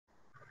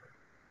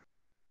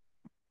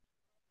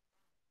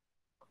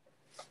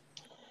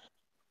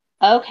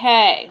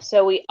Okay,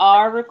 so we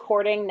are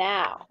recording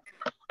now.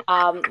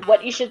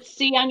 What you should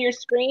see on your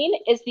screen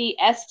is the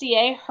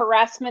SCA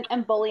harassment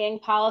and bullying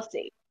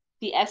policy.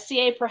 The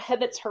SCA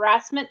prohibits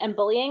harassment and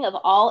bullying of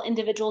all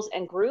individuals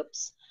and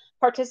groups.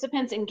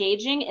 Participants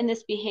engaging in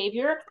this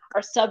behavior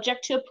are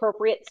subject to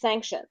appropriate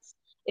sanctions.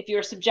 If you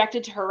are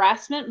subjected to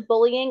harassment,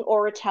 bullying,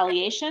 or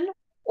retaliation,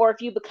 or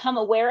if you become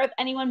aware of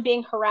anyone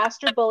being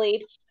harassed or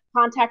bullied,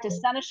 contact a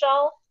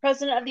seneschal,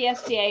 president of the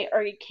SCA,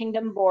 or your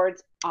kingdom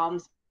board's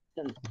ombudsman.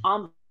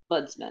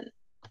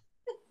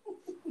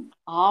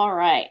 All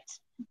right.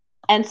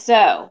 And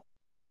so,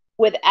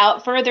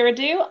 without further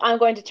ado, I'm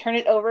going to turn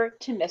it over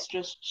to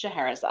Mistress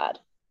Scheherazade.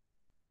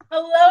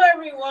 Hello,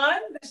 everyone.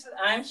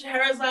 I'm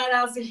Scheherazade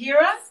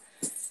al-Zahira,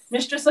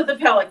 Mistress of the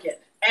Pelican,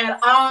 and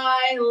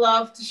I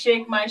love to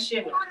shake my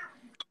shimmy.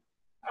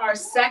 Our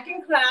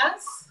second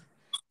class,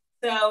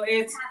 so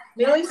it's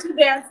Millie Sue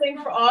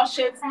dancing for all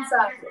shapes and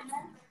sizes.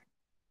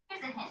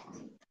 Here's a hint.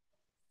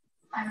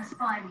 I must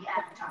find the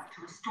avatar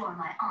to restore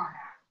my honor.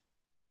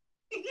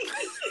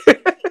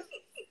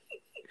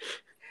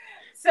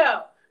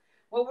 So,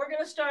 what we're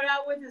going to start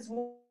out with is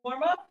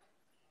warm up.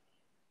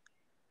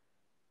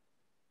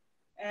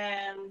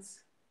 And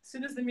as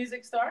soon as the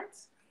music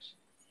starts,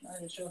 I'm not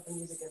even sure if the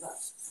music is up.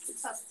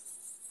 It's up.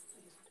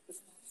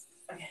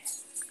 Okay.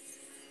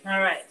 All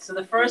right. So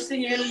the first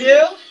thing you're going to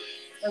do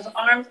is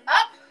arms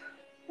up,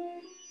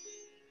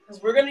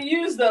 because we're going to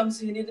use them,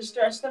 so you need to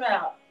stretch them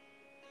out.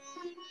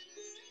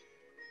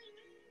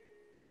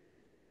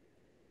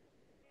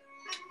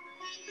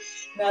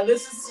 Now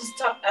this is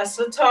a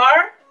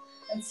sitar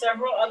and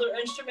several other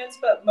instruments,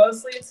 but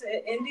mostly it's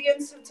an Indian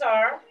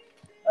sitar.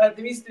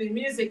 The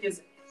music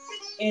is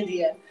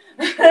Indian.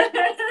 Hips,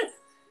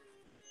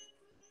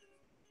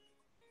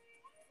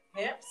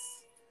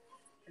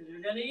 because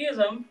you're going to use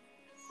them.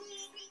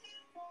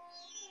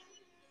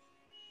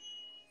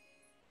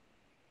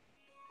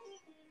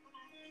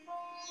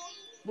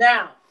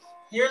 Now,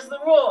 here's the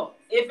rule.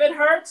 If it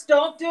hurts,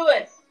 don't do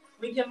it.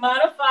 We can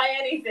modify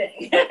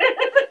anything.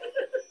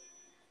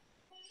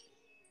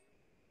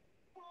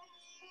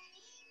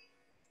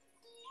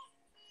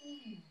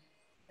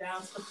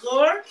 Down to the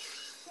floor.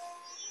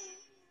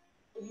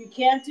 If you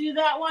can't do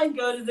that one,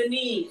 go to the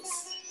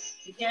knees.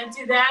 If you can't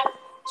do that,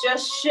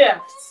 just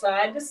shift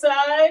side to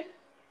side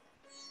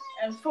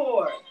and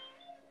forward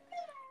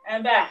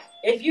and back.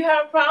 If you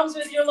have problems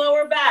with your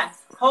lower back,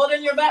 hold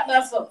in your butt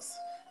muscles.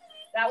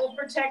 That will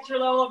protect your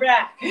lower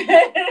back. All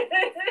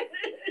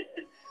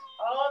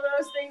of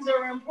those things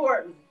are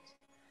important.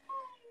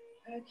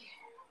 Okay.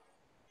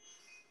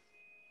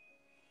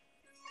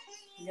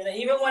 You're going to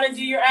even want to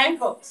do your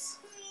ankles.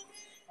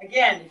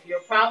 Again, if you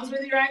have problems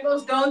with your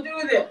ankles, don't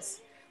do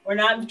this. We're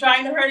not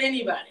trying to hurt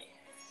anybody.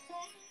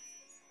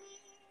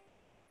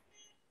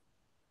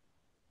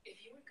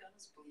 If you were gonna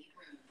bleed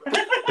when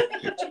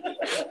you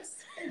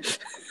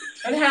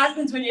What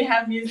happens when you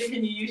have music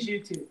and you use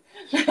YouTube?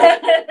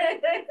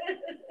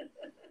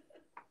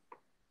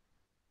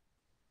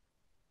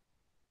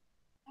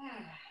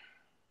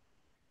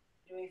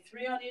 Doing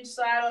 3 on each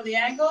side of the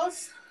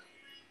ankles.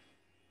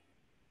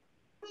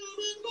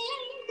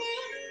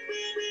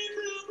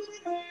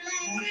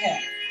 Okay.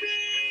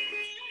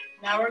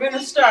 Now we're going to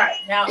start.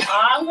 Now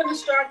I'm going to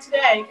start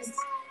today because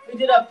we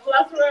did a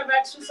plethora of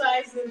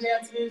exercises and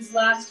dance moves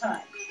last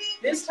time.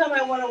 This time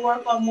I want to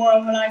work on more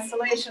of an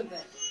isolation thing.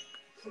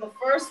 So the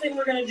first thing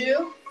we're going to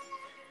do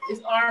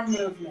is arm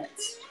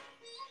movements.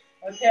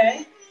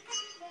 Okay?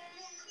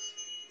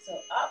 So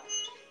up.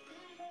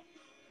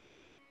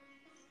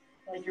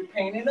 Like you're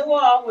painting the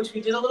wall, which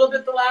we did a little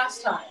bit the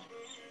last time.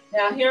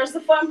 Now here's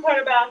the fun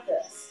part about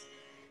this.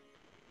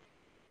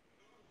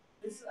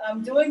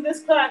 I'm doing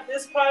this part of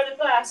the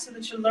class so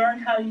that you learn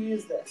how to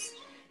use this.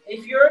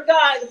 If you're a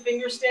guy, the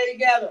fingers stay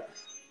together.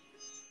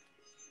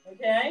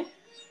 Okay?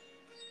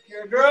 If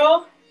you're a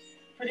girl,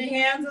 pretty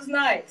hands is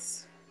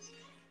nice.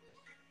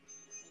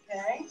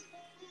 Okay?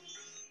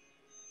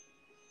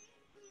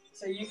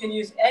 So you can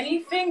use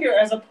any finger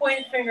as a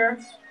point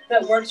finger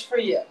that works for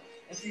you.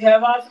 If you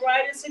have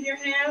arthritis in your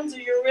hands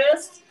or your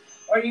wrists,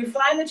 or you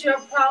find that you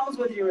have problems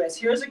with your wrists,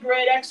 here's a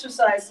great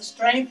exercise to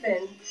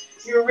strengthen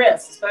your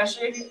wrists,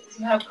 especially if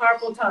you have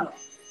carpal tunnel.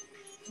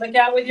 Look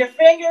out with your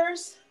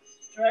fingers,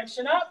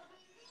 direction up,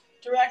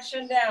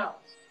 direction down.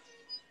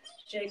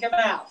 Shake them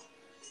out.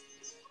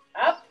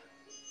 Up.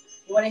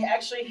 You want to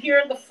actually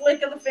hear the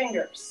flick of the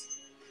fingers.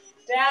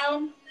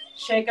 Down,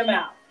 shake them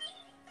out.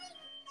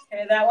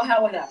 Okay, that will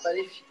help with that. But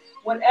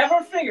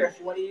whatever finger, if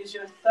you want to use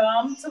your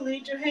thumb to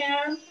lead your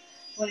hand,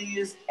 you want to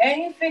use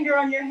any finger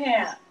on your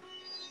hand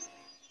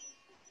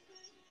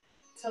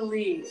to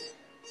lead.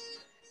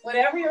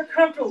 Whatever you're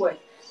comfortable with.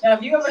 Now,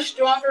 if you have a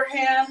stronger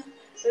hand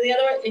than the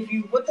other, if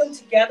you put them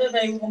together,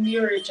 they will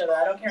mirror each other.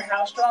 I don't care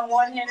how strong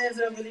one hand is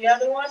over the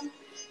other one.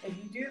 If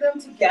you do them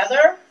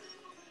together,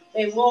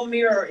 they will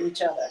mirror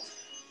each other.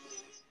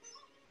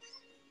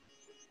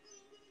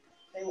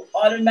 They will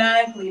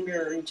automatically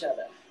mirror each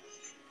other.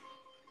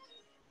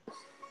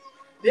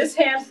 This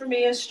hand for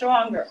me is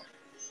stronger.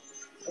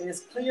 It is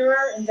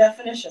clearer in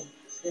definition.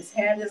 This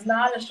hand is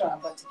not as strong,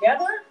 but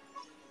together,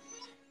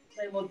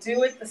 they will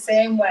do it the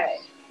same way.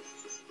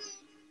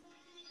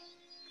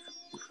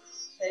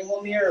 They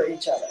will mirror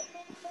each other.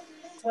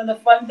 It's one of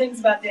the fun things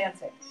about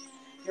dancing.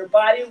 Your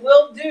body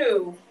will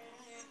do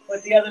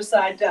what the other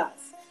side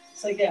does.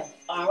 So again,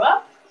 arm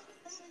up,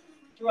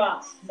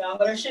 drop. Now I'm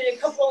going to show you a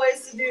couple of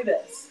ways to do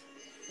this.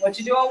 What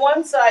you do on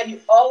one side,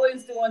 you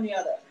always do on the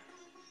other.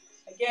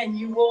 Again,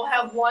 you will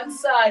have one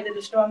side that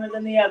is stronger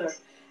than the other,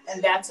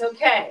 and that's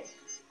okay.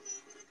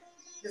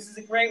 This is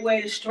a great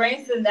way to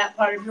strengthen that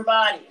part of your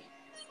body.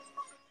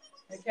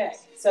 Okay,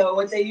 so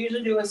what they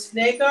usually do is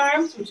snake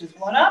arms, which is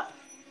one up,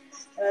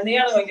 and then the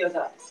other one goes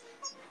up.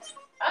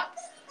 Up,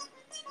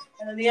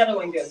 and then the other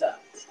one goes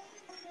up.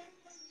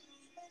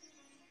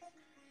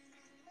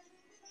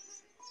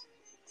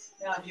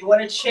 Now, if you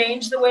want to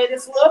change the way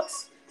this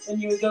looks, then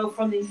you would go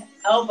from the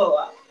elbow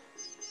up.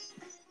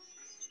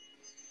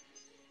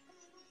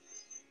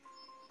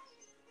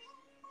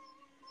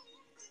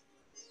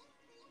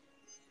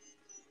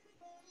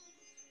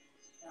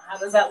 Now, how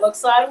does that look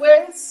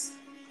sideways?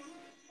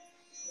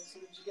 Let's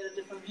see if you get a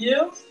different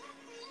view.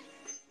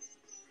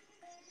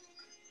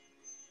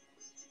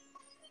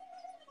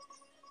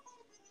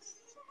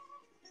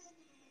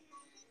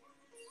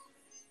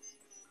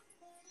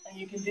 And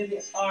you can do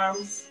the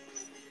arms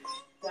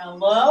down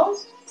low.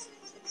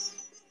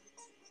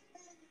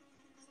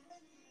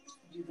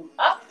 Do them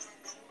up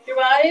your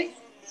body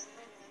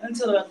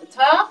until they're at the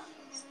top.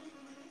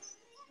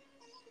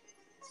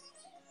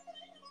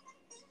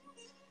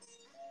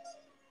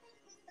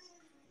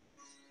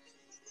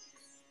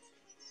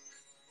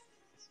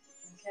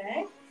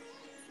 Okay.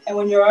 And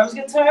when your arms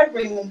get tired,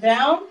 bring them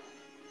down.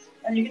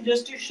 And you can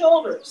just do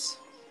shoulders.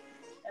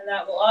 And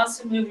that will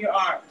also move your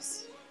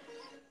arms.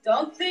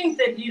 Don't think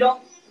that you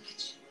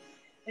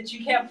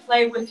can't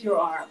play with your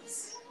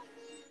arms.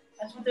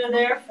 That's what they're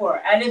there for.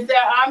 And if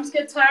their arms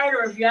get tired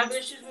or if you have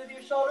issues with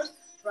your shoulders,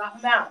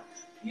 drop them out.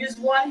 Use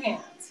one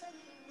hand.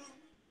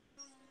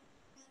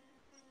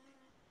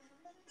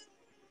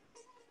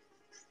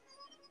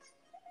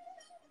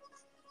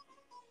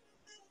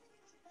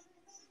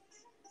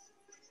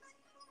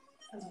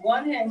 Because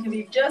one hand can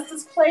be just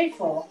as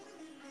playful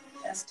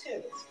as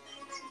two.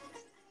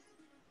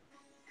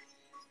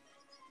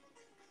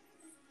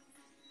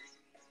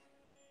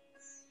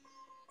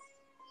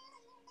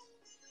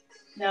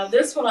 Now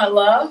this one I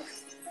love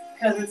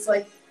because it's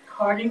like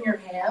carding your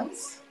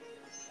hands,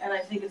 and I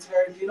think it's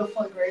very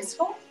beautiful and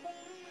graceful.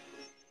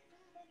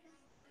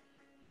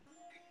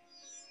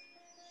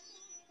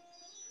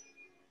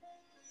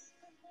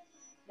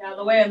 Now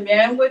the way a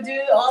man would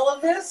do all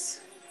of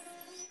this,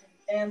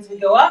 hands would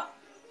go up,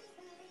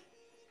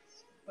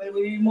 but it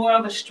would be more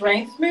of a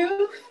strength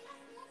move,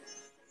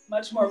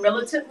 much more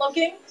militant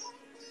looking,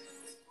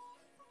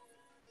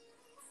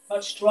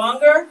 much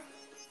stronger,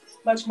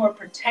 much more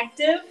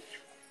protective.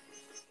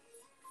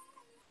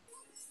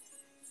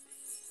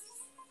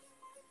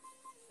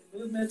 The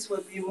movements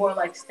would be more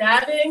like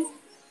stabbing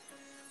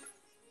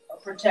or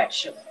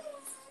protection.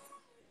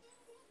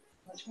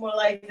 Much more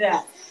like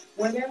that.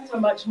 Women's are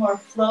much more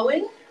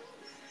flowing.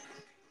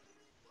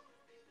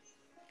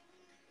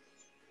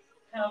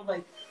 Kind of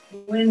like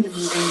wind moving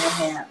your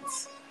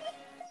hands.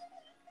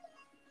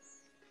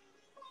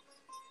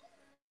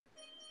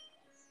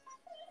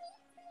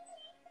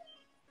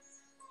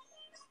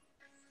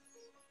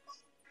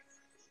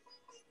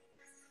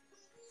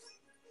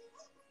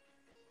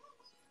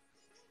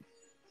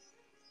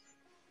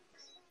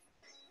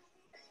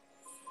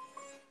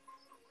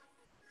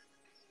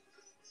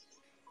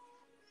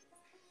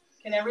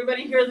 Can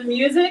everybody hear the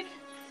music?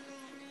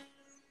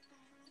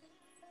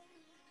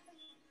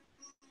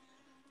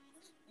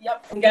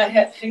 Yep, we got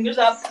hit. Fingers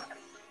up.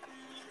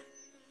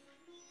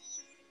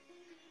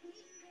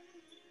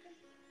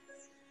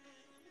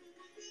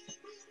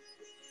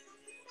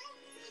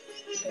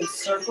 You can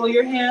circle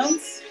your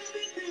hands.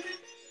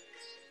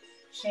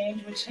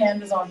 Change which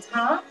hand is on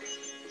top.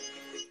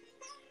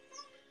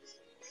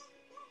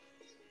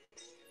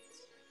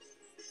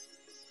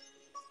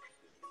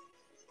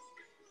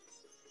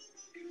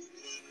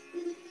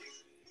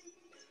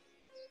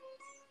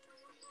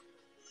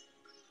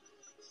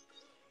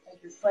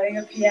 Like you're playing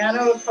a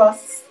piano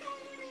across.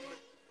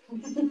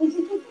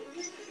 It's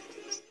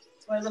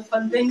one of the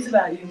fun things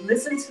about it. You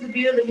listen to the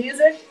beat of the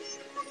music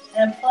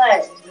and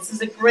play. This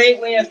is a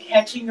great way of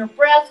catching your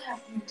breath,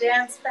 having you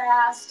dance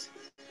fast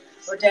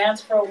or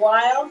dance for a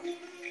while. You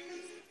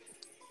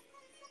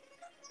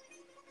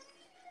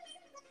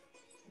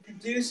can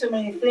do so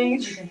many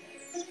things. You can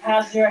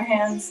have your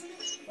hands,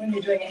 when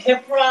you're doing a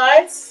hip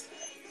rise,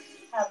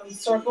 have them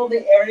circle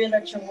the area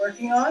that you're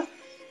working on.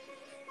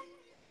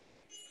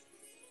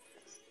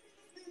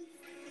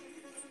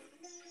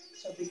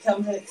 So it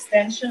becomes an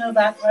extension of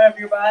that part of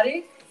your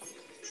body.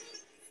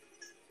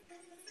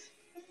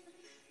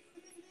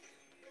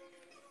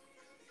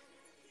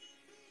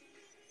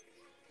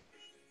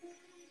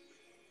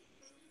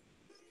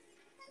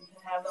 You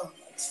can have them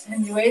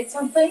accentuate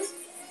something.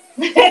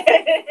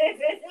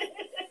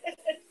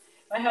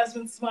 My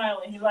husband's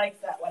smiling. He likes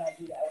that when I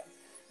do that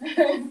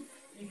one.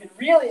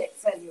 really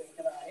accentuate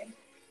the eye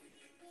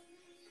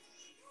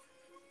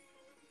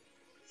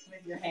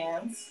with your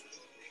hands.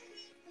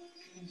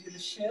 You can do the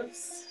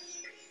shifts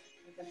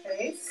with the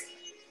face.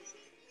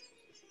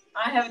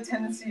 I have a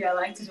tendency, I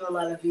like to do a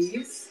lot of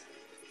these.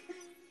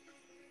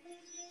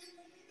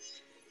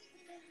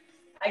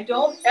 I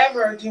don't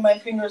ever do my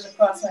fingers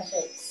across my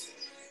face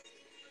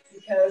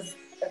because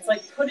it's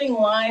like putting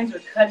lines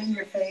or cutting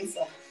your face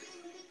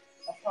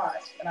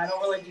apart, and I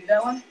don't really do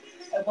that one.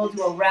 I will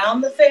do around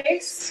the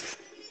face.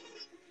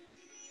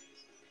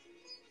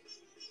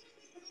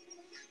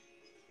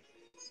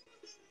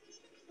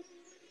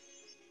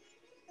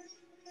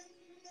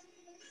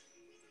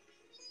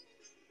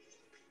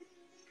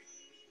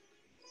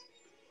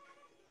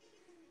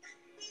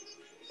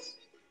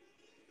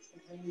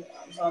 Bring your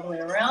arms all the way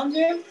around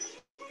you.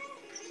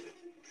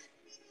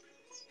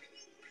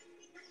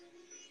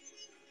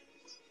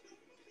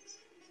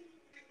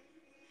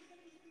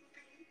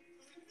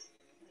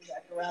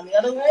 Back around the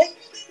other way.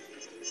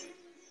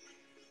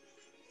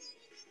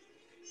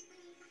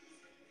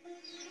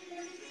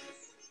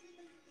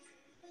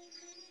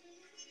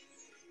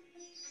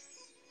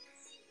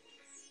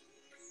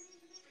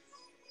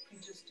 You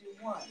just do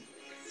one.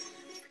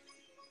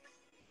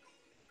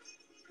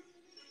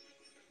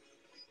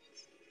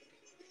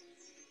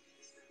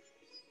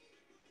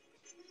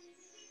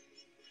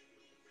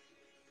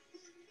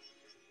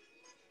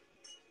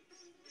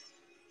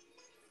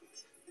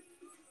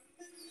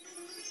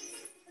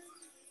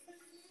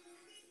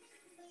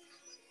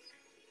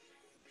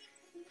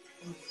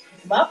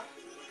 Pick them up.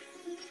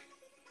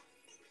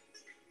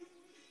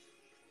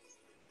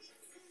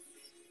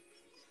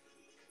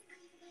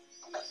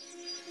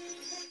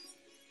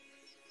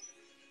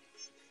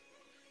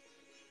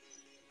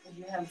 If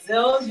you have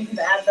zills, you can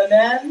add them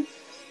in.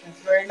 It's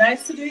very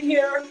nice to do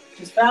here.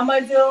 Just found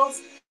my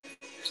zills.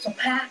 They're so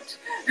packed.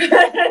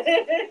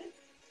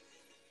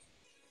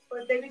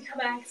 But they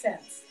become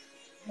accents.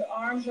 Your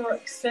arms are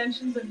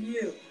extensions of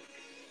you.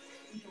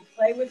 You can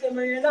play with them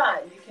or you're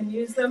not. You can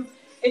use them.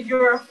 If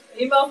you're a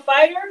female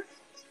fighter,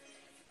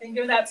 think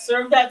of that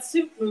serve that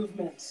soup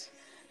movement.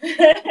 You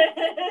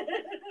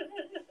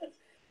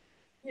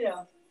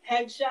know,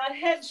 headshot,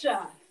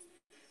 headshot.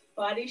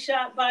 Body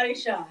shot, body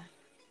shot.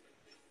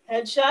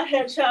 Headshot,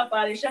 headshot,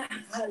 body shot,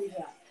 body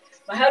shot.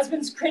 My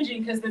husband's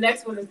cringing because the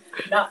next one is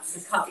not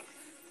the cup.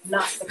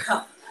 Not the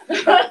cup.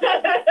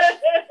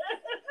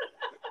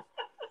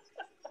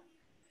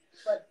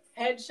 But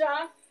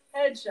headshot,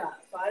 headshot,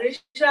 body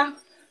shot,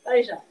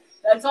 body shot.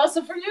 That's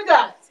also for you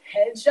guys.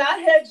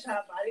 Headshot,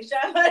 headshot, body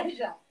shot, body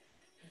shot.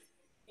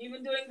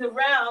 Even doing the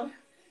round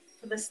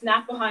for the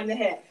snap behind the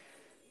head.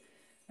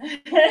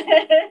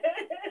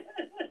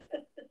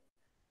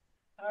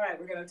 All right,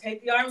 we're going to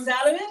take the arms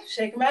out of it,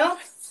 shake them out,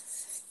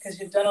 because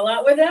you've done a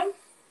lot with them.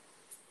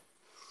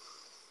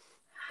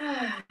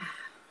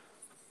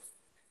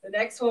 The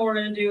next one we're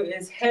going to do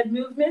is head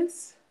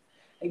movements.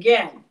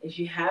 Again, if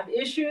you have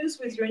issues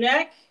with your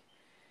neck,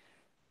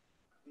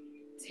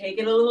 take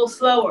it a little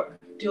slower.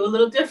 Do a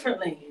little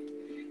differently.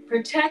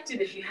 Protect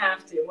it if you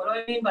have to. What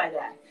do I mean by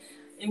that?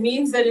 It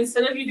means that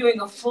instead of you doing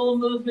a full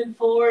movement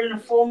forward and a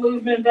full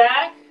movement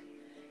back,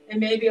 it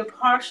may be a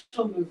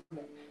partial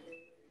movement.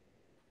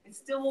 It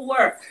still will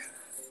work.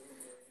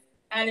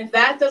 And if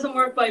that doesn't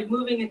work by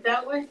moving it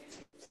that way,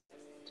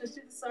 just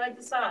do the side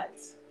to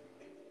sides.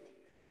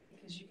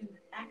 Because you can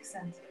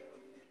accent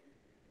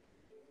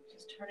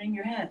just turning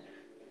your head.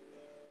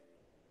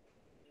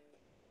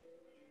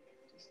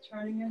 Just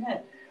turning your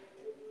head.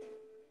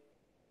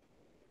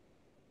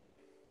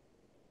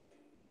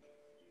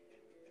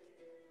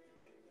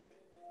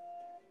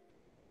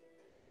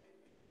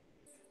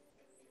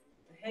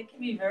 The head can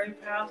be very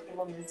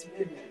powerful in its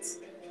movements.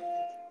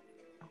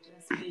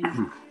 Just be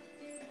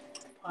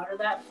part of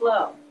that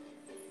flow.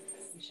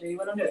 Let me show you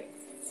what I'm doing.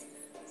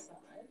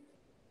 Side,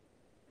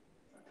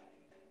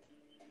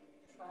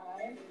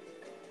 side,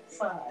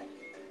 side,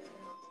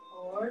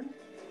 forward,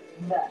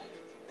 and back,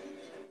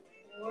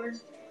 forward,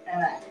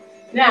 and back.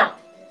 Now,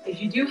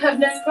 if you do have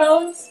neck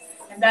problems,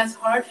 and that's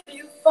hard for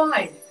you,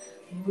 fine.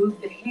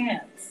 Move the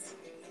hands.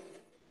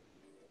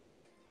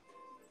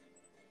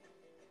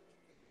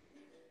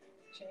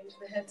 Change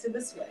the head to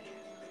this way.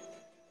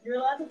 You're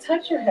allowed to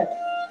touch your head.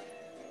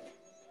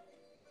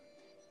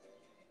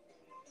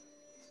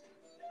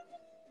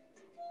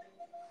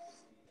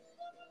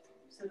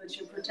 So that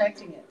you're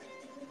protecting it.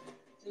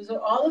 Those are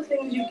all the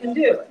things you can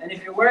do. And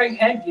if you're wearing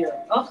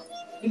headgear, oh,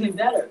 even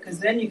better, because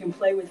then you can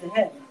play with the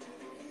head.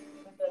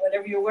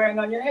 Whatever you're wearing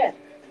on your head.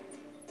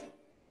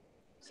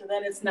 So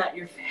then it's not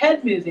your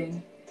head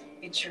moving,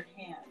 it's your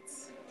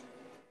hands.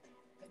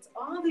 It's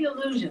all the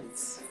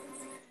illusions.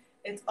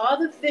 It's all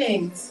the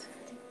things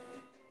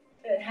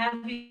that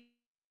have you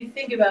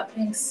think about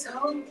being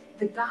so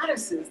the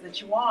goddesses that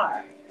you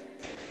are.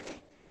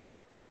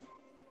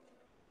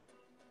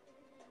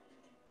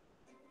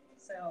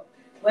 So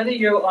whether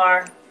you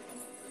are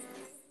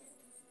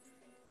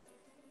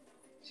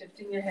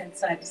shifting your head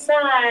side to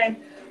side,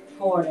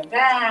 forward and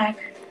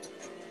back,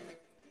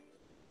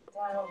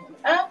 down and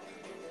up,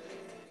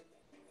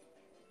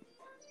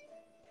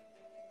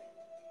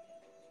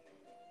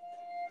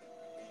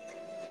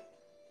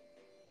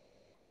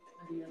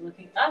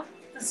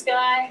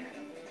 sky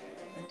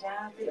or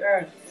down at the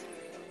earth.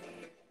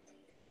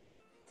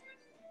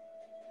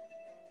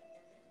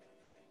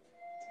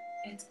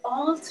 It's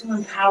all to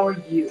empower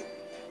you.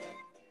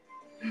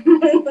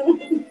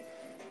 To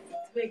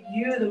make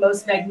you the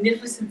most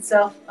magnificent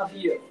self of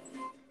you.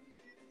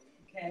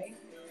 Okay?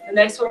 The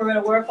next one we're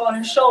going to work on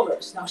is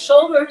shoulders. Now,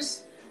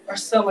 shoulders are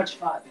so much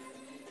fun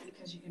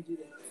because you can do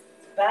the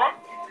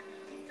back,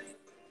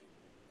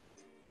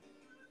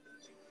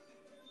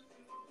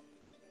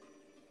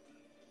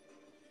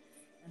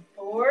 and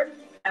forward.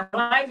 And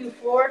when I do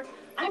forward,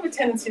 I have a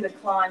tendency to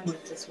climb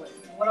with this one.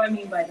 What do I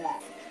mean by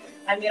that?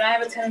 I mean, I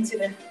have a tendency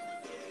to go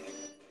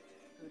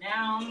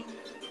down,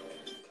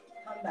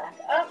 come back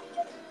up.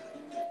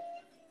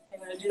 I'm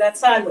going to do that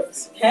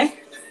sideways, okay?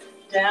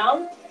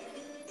 Down,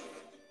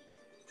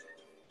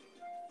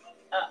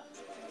 up.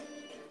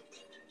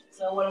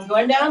 So when I'm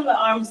going down, the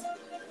arms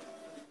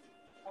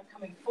are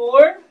coming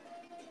forward,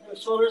 the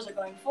shoulders are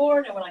going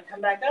forward, and when I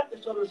come back up,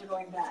 the shoulders are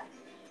going back.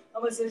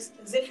 Almost as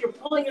if you're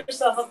pulling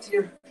yourself up to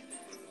your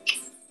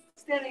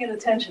standing in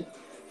attention.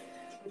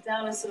 But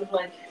down is sort of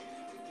like,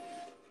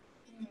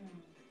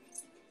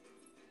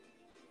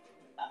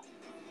 up.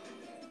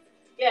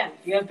 Again,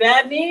 if you have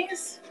bad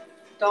knees,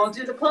 don't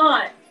do the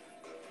climb.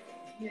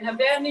 If you have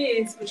bad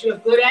knees, but you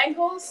have good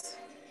ankles,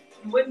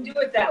 you wouldn't do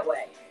it that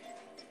way.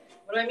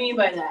 What do I mean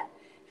by that?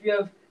 If you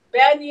have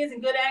bad knees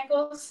and good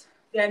ankles,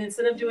 then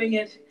instead of doing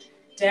it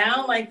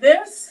down like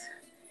this,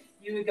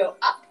 you would go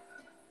up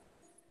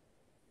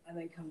and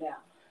then come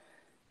down.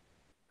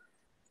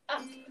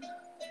 Up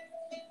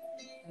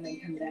and then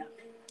come down.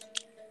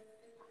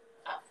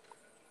 Up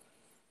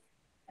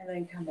and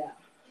then come down.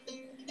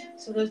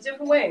 So there's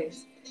different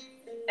ways.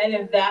 And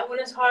if that one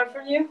is hard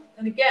for you,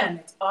 then again,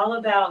 it's all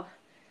about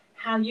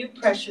how you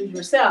pressure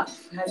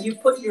yourself, how you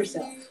put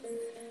yourself.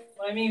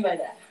 What do I mean by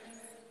that?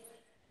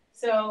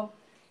 So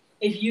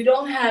if you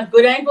don't have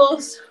good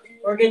ankles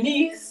or good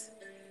knees,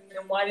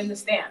 then widen the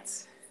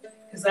stance.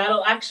 Because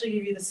that'll actually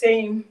give you the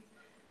same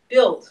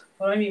build.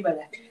 What do I mean by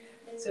that?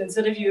 So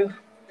instead of you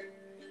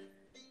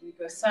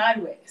go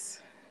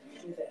sideways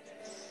with it.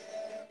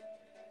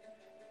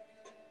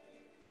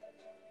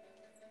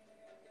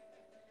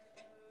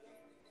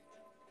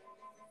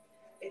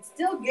 It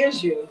still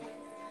gives you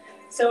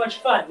so much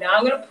fun. Now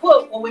I'm going to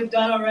put what we've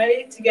done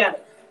already together.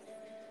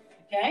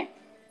 Okay?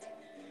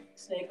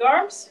 Snake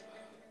arms.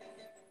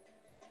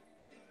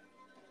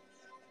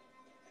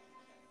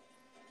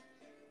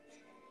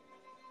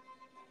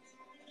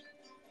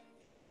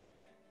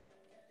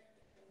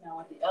 Now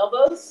with the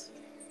elbows.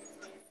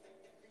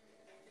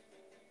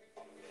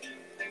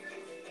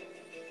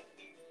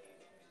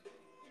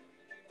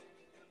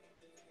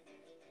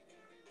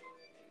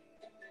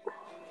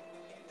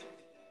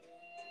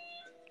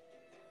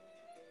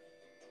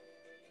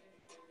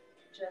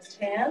 Just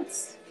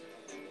hands.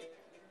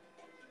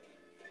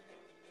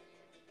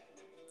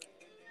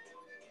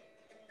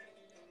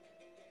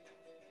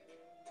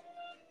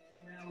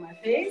 Around my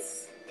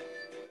face.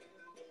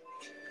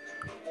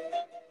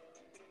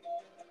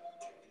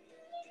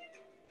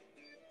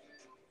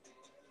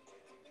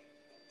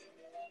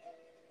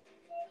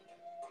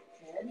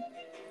 Head.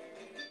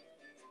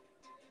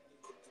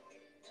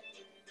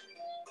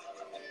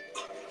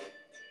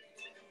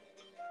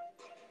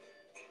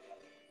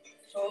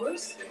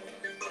 Shoulders.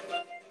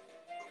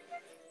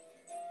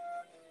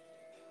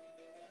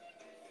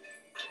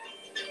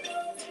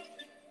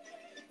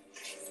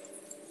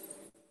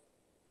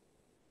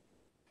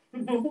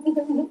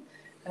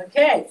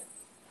 Okay.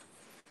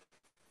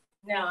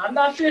 Now I'm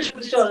not finished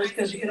with the shoulders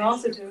because you can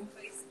also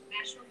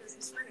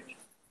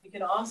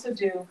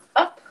do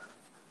up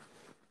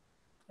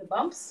the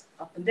bumps,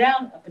 up and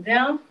down, up and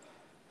down.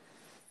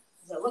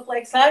 Does that look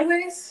like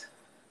sideways?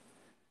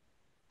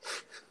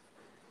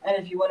 And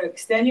if you want to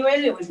extenuate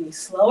it, it would be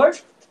slower.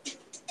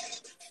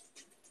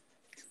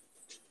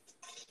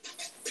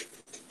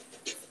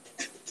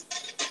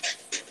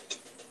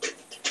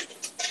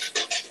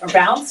 Or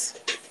bounce.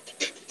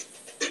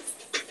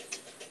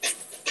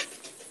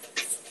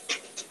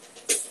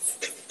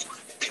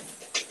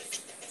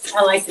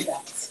 I like the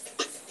bounce.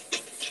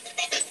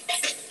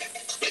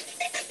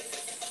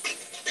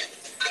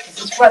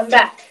 This is front and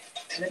back,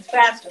 and it's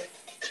faster.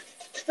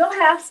 Still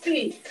half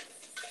speed.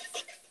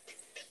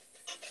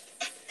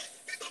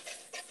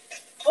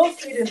 Full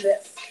speed is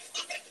this.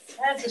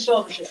 That's the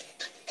shoulder shake.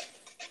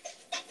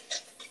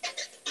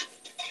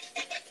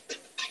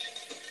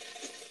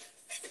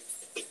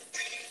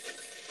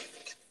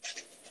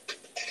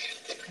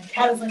 My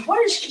cat is like,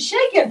 what is she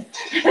shaking?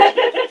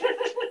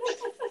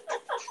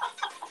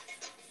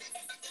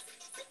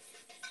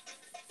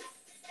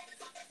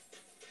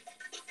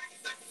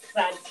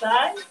 Side to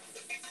side.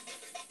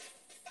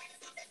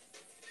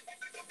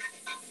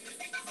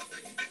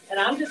 And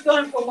I'm just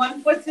going from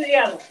one foot to the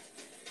other.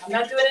 I'm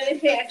not doing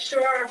anything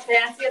extra or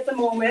fancy at the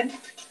moment,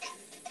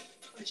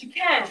 but you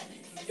can.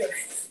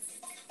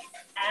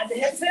 Add the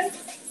hips in.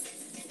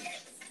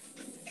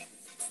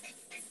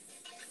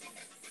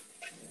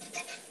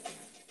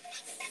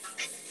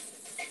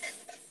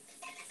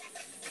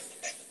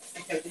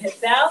 Take the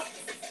hips out.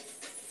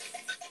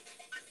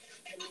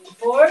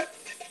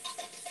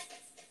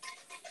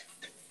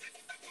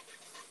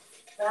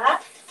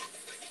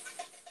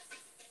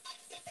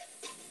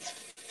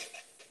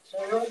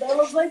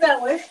 leg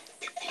that way.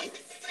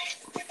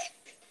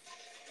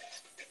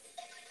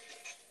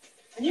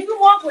 And you can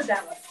walk with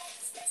that one.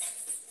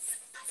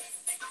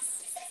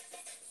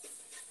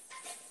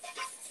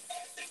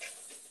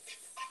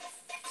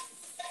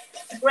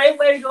 It's a great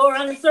way to go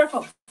around in a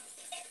circle.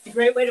 It's a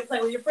great way to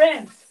play with your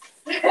friends.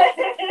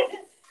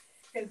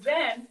 Because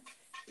then,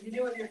 if you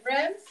do it with your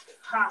friends,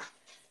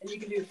 and you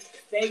can do,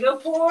 they go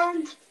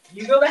forward,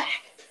 you go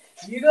back.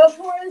 You go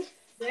forward,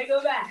 they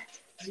go back.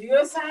 You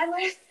go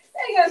sideways,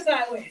 they go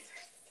sideways.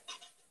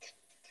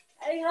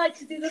 I like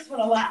to do this one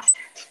a lot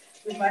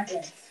with my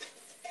friends.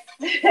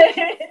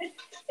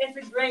 It's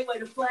a great way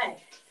to play.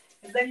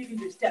 Because then you can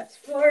do steps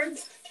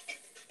forwards,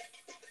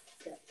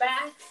 step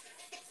backs.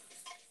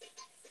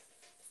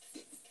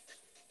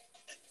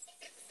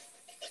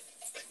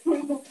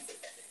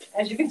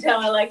 As you can tell,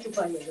 I like to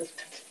play with this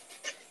one.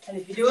 And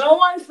if you do it on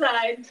one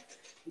side,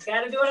 you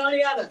got to do it on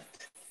the other.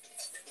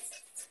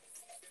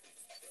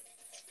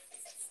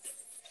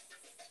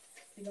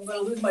 I think I'm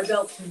going to lose my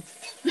belt soon.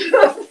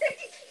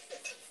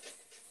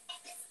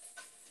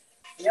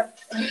 Yep.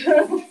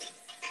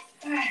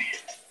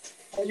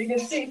 As you can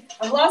see,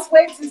 I've lost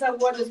weight since I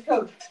wore this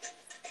coat.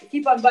 I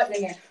keep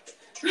unbuttoning it.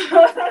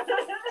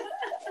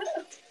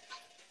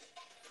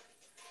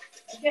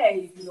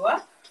 Okay, you can go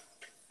up.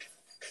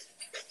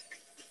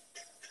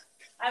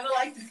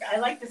 I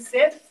like to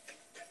sit,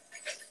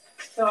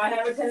 so I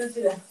have a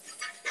tendency to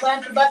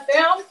plant the butt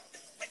down,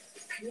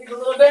 leave a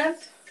little bend.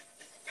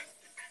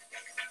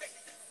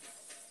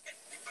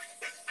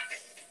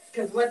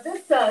 Because what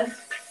this does,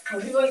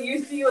 when people get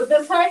used to you at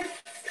this height,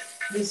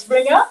 you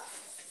spring up,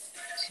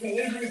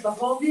 changes the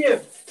whole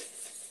view.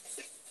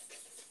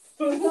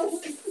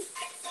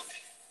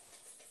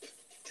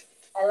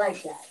 I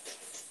like that.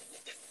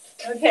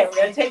 Okay, we're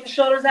going to take the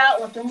shoulders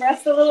out, let them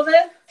rest a little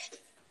bit.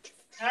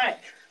 All right,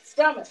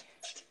 stomach.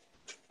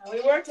 Now,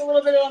 we worked a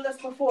little bit on this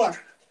before.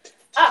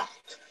 Up,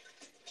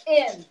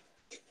 in,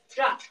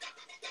 drop.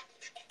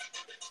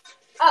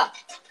 Up,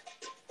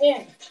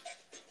 in,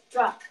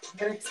 drop. I'm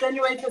going to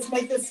extenuate this,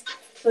 make this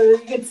so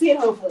that you can see it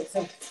hopefully.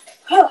 So,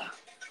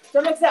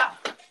 stomach's out.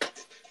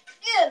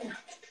 In,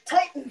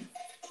 tighten.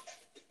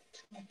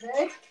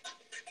 Okay,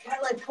 kind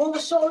of like pull the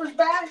shoulders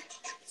back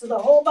so the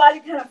whole body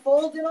kind of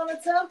folds in on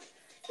itself.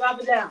 Drop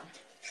it down.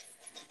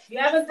 If you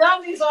haven't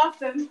done these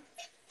often,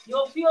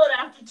 you'll feel it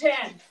after 10.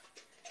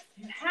 If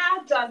you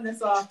have done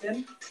this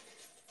often,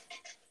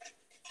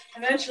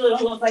 eventually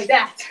it'll look like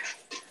that.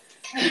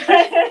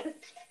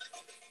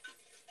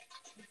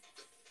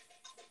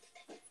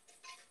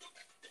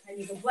 And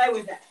you can play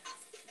with that.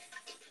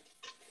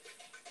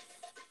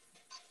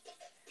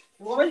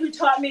 The woman who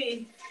taught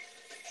me,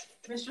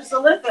 Mistress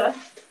Scheherazade,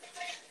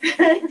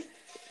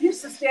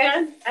 used to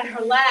stand at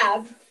her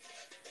lab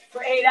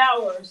for 8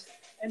 hours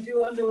and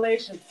do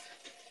undulations.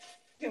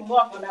 You can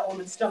walk on that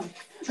woman's stomach.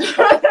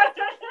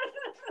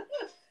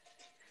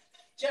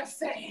 Just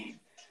saying.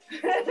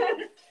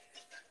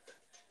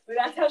 But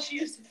that's how she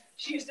used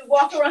to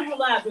walk around her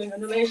lab doing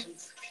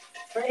undulations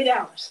for 8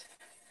 hours.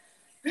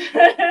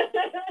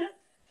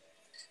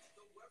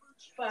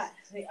 But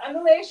the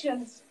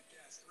undulations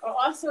are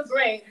also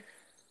great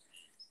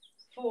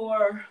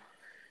for,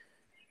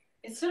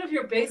 it's sort of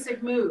your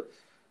basic move.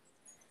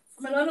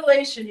 From an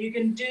undulation, you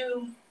can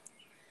do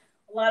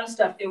a lot of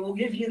stuff. It will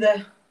give you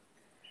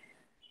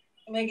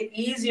make it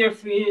easier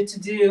for you to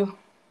do.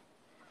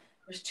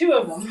 There's 2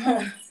 of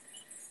them.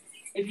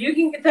 If you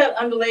can get that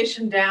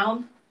undulation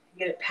down,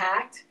 get it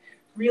packed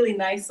really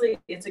nicely,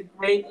 it's a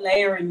great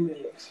layering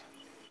move.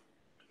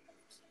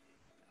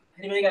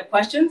 Anybody got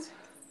questions?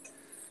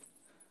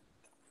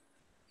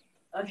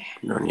 Okay.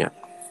 None yet.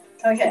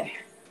 Okay.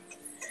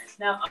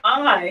 Now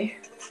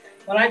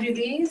when I do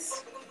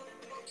these,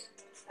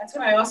 that's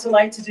when I also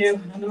like to do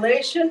an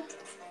undulation,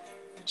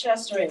 a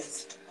chest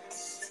raise.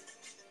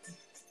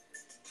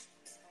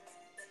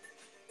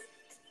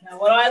 Now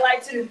what I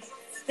like to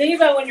think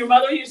about when your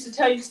mother used to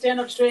tell you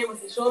stand up straight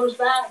with the shoulders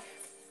back.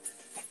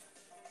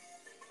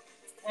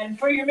 And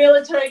for your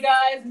military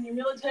guys and your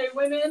military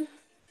women,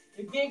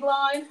 your gig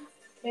line,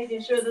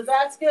 making sure that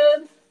that's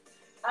good.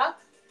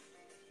 Up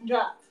and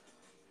drop.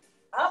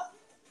 Up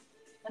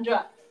and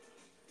drop.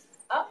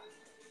 Up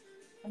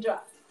and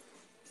drop.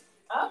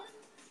 Up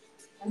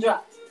and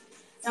drop.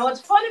 Now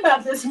what's fun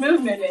about this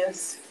movement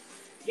is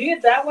you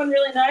get that one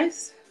really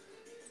nice,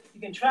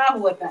 you can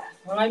travel with that.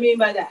 What do I mean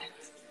by that?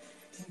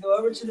 You can go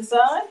over to the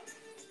side.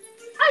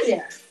 Hi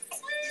there.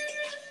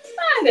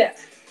 Hi there.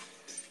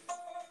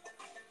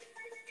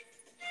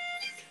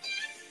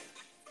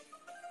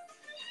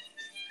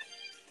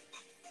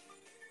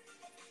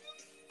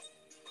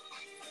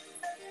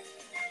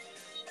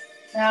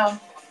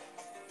 Now,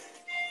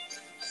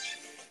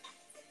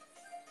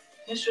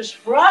 Mistress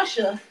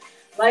Scheherazade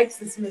likes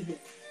this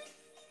movement.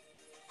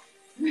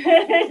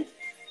 And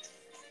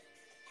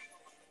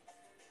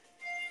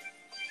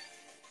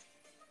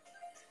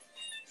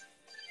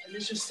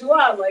Mistress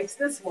Scheherazade likes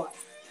this one.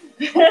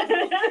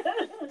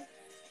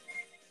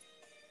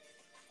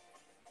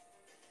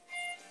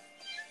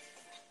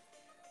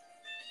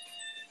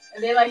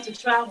 And they like to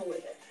travel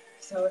with it.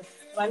 So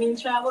When I mean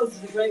travel, this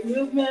is a great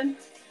movement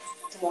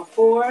to walk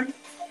forward,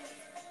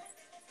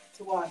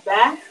 to walk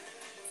back.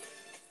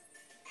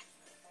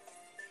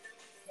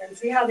 And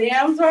see how the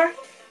arms are?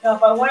 Now,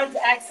 if I wanted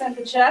to accent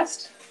the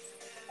chest,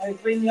 I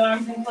would bring the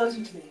arms in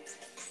closer to me.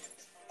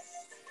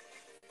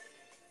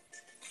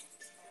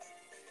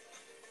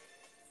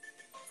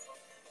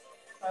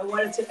 If I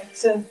wanted to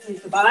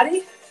accentuate the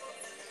body,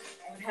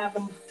 I would have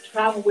them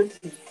travel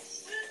with me.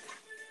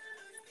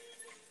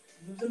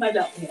 I'm losing my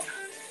belt here.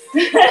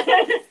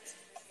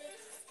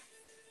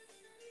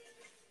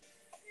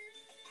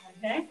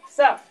 Okay,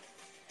 so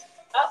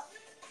up,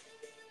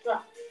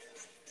 drop,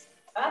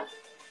 up,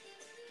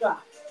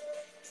 drop,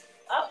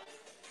 up,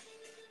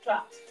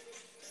 drop,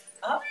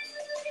 up,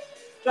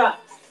 drop.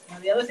 Now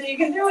the other thing you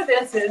can do with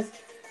this is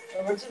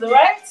over to the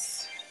right,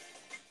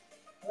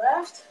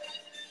 left.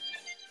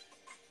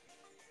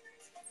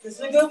 This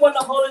is a good one to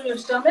hold in your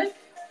stomach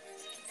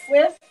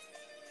with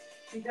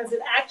because it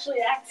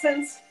actually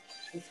accents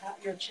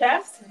your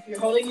chest if you're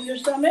holding in your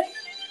stomach.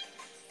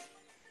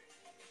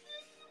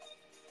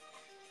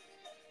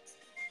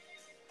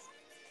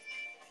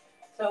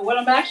 So what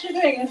I'm actually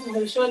doing is I'm going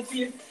to show it to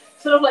you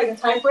sort of like a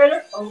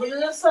typewriter over to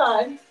the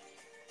side.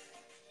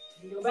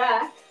 You go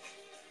back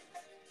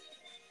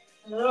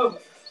and then over.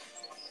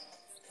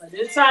 If I did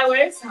it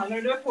sideways, I'm going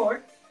to do it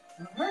forward.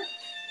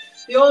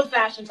 The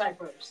old-fashioned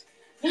typewriters.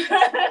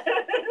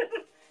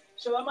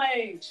 Showing my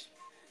age.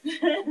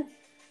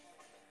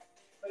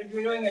 But if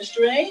you're doing a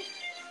string,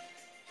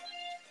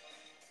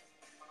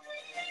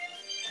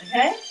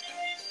 okay?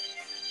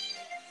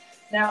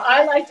 Now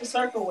I like to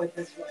circle with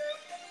this one.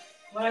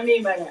 What I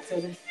mean by that, so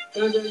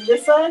go to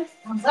this side,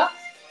 comes up,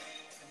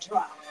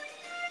 drop.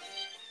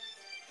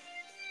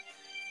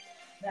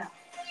 Now,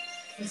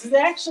 this is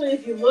actually,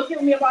 if you look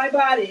at me at my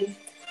body,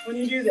 when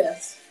you do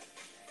this,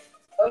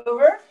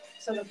 over,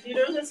 so the feet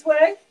are this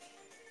way,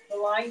 the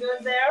line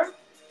goes there,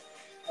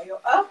 I go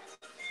up,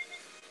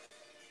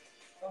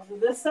 over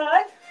this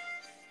side,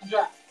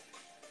 drop.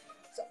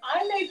 So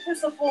I make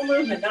this a full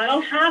movement. Now I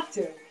don't have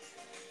to.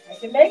 I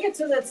can make it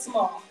so that it's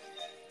small.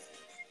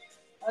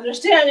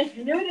 Understand, if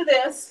you're new to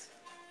this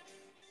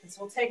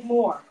will take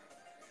more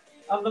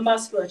of the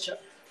musculature.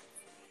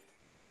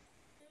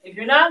 If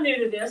you're not new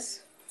to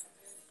this,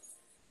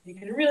 you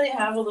can really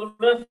have a little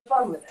bit of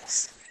fun with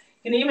this.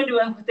 You can even do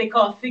what they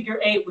call figure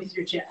 8 with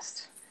your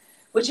chest,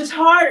 which is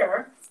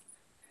harder,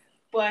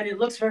 but it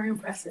looks very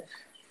impressive.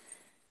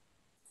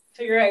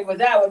 Figure 8 with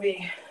that would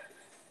be,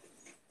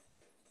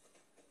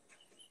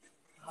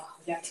 oh,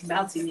 we got some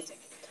bouncy music.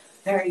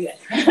 Very good.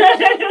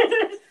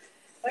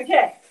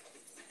 Okay,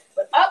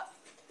 but up,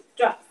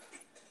 drop,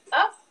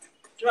 up,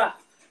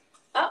 drop,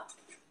 up,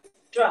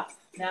 drop.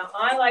 Now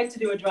I like to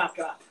do a drop,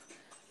 drop.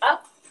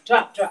 Up,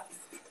 drop, drop.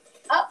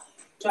 Up,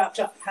 drop,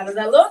 drop. How does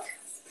that look?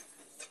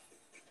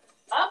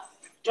 Up,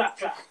 drop,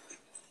 drop.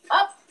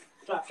 Up,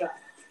 drop, drop.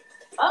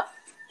 Up,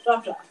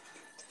 drop, drop.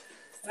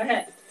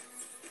 Okay.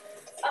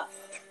 Up,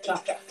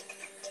 drop, drop.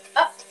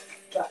 Up,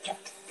 drop, drop.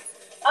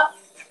 Up,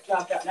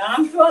 drop, drop. Now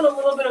I'm throwing a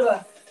little bit of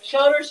a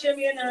shoulder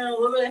shimmy in there, a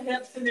little bit of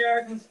hips in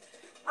there, because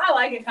I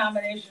like a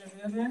combination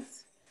of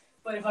movements.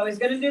 But if I was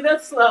going to do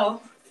that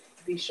slow,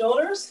 these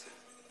shoulders,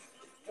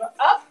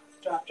 up,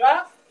 drop,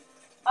 drop,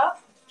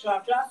 up,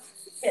 drop, drop,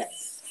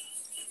 hips.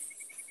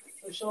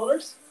 So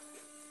shoulders,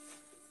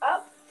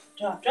 up,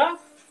 drop,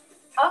 drop,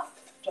 up,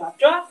 drop,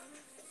 drop,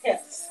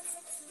 hips.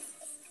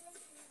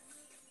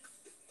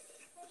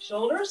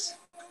 Shoulders.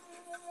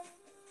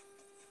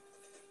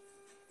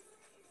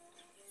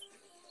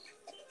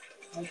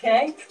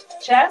 Okay,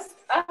 chest,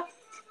 up,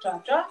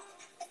 drop, drop,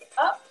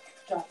 up,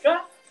 drop,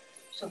 drop,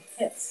 so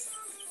hips.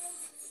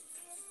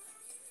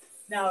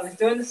 Now I was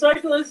doing the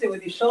circular, so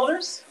with your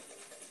shoulders.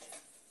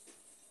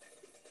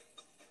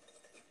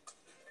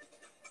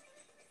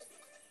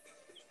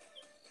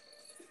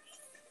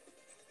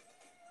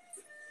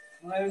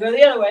 I'm going to go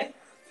the other way.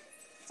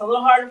 It's a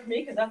little harder for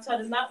me because that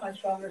side is not my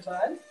stronger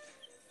side.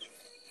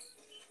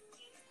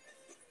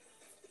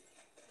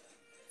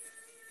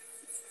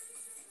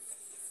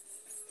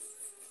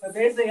 But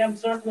basically I'm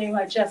circling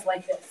my chest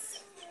like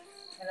this.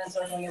 And then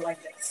circling it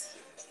like this.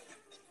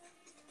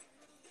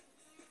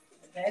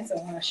 Okay, so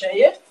I'm going to show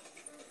you.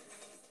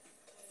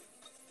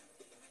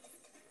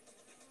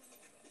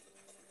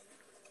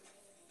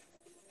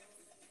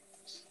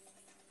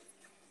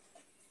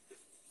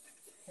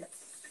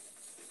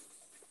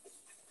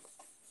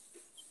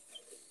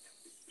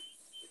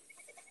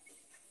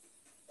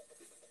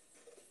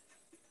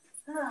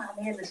 Ah,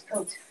 man, this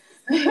coat.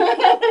 I'm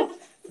going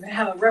to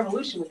have a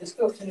revolution with this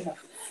coat soon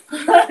enough.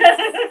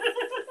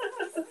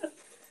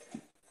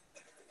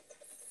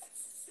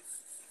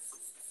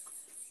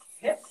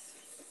 Hips.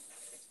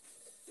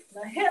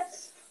 Now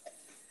hips,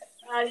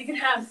 you can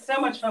have so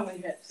much fun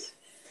with hips.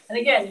 And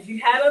again, if you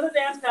had other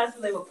dance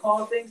classes, they will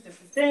call things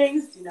different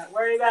things. Do not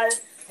worry about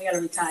it. I got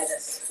to retie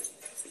this.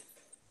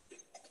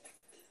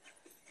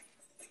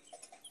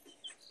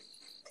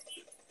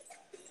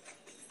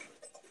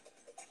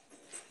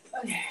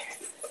 Okay,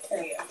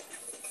 there you go.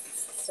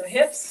 So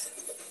hips.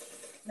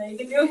 Now you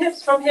can do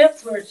hips from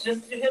hips, where it's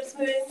just your hips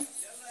moving.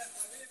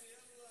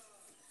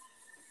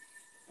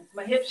 That's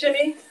my hip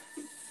shimmy.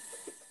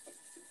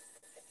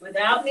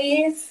 Without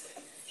knees,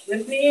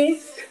 with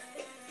knees.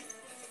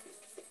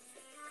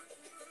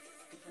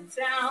 Different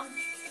sound.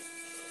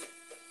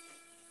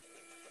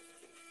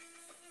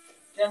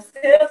 Just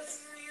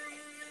hips.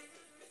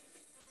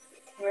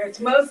 Where it's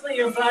mostly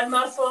your butt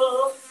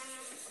muscles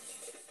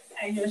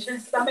and your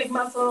stomach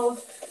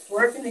muscles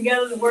working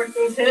together to work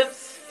those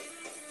hips.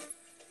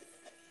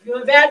 If you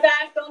have a bad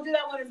back, don't do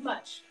that one as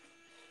much.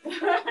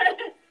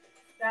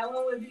 That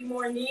one would be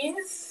more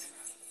knees.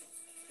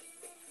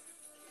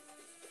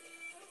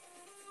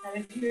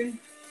 And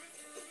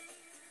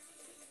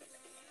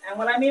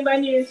what I mean by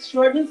knees,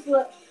 short and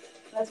slow.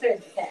 Let's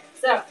face it. Okay,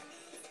 so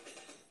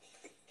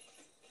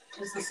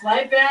just a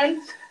slight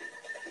bend,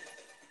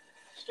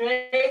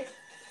 straight,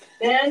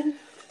 bend,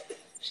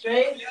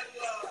 straight,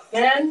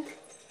 bend,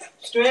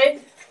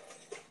 straight,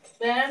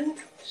 bend,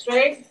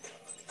 straight,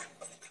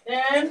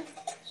 bend,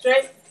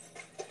 straight,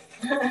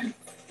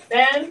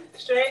 bend,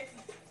 straight,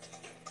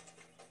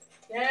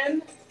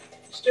 bend,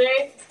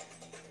 straight,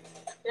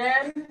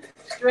 bend,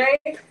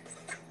 straight,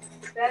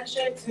 bend,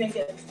 straight to make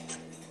it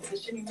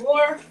shimmy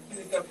more, make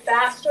it go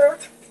faster.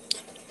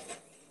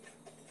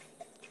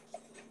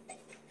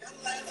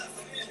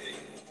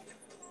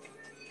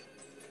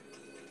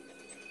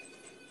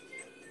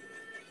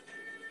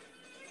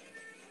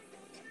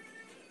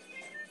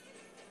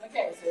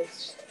 Okay, so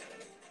it's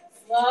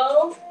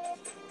slow,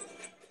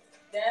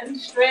 then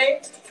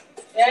straight,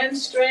 then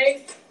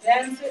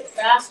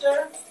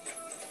faster.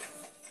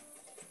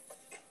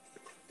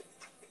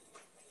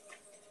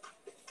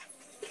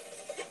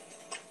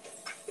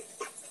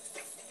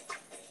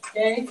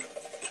 Okay,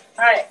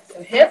 all right,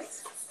 so hips.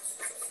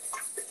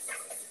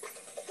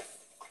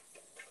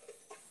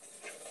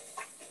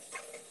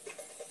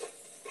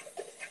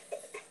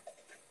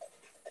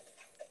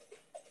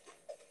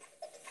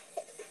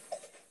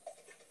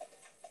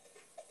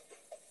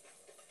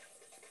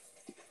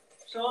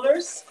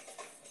 Shoulders.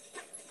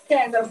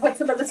 Okay, I'm going to put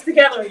some of this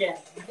together again,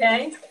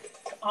 okay?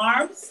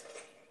 Arms.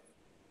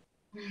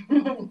 We're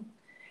going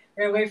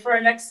to wait for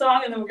our next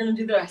song, and then we're going to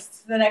do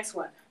the next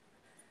one.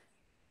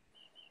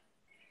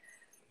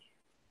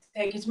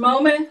 Take each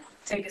moment,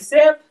 take a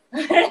sip.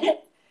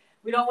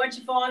 We don't want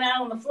you falling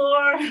out on the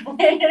floor.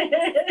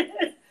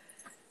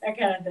 That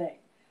kind of thing.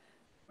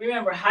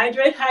 Remember,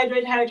 hydrate,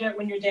 hydrate, hydrate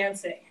when you're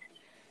dancing.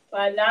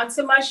 But not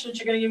so much that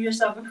you're going to give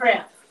yourself a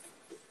cramp.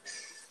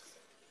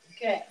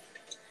 Okay,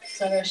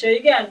 so I'm going to show you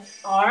again.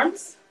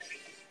 Arms.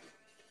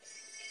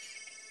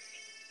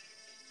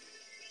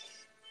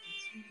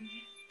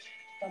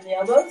 From the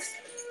elbows.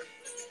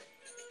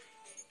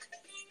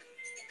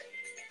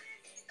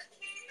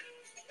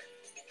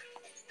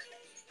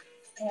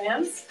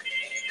 Hands.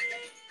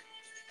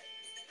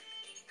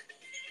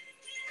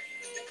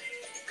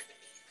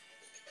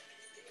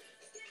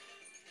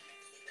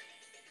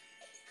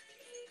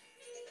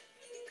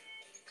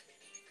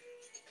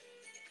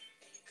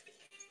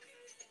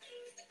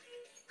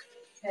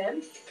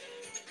 Head.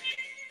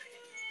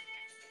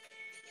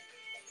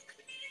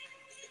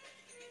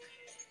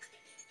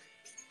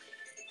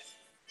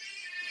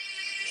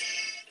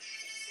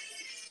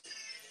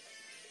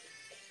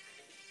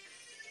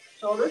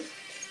 Shoulders.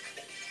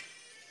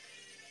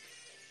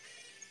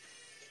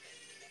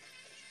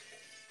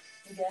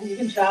 Again, you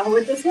can travel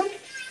with this one.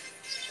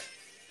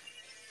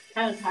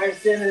 Kind of tired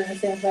sitting in the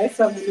same place,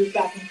 so I'm going to move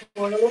back and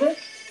forth a little bit.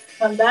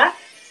 Come back.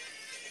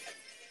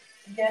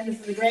 Again, this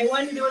is a great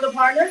one to do with a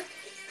partner.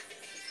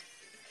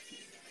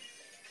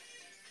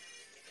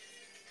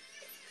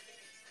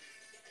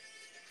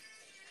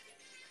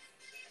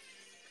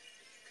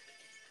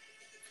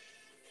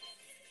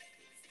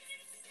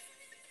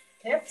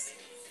 Hips.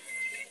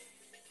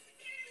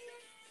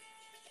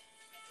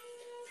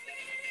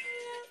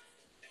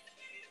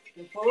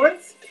 Go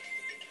forwards.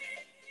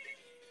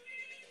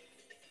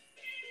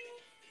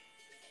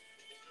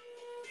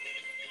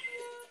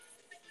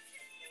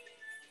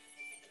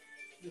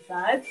 The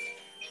sides.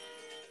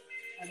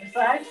 Other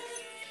side.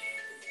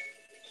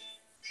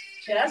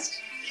 Chest.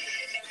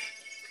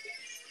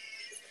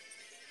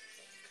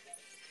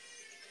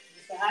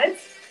 The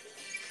sides.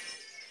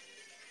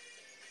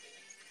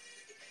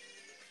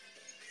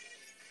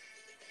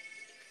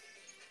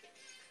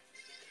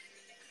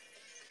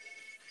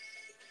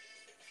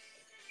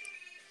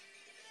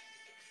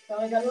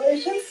 Stomach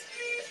undulations.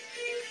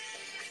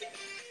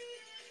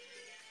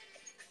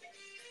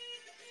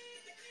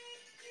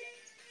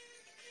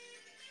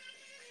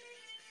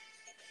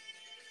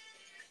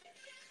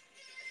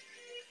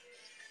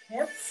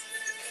 Hips.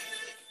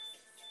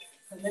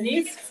 And the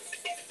knees.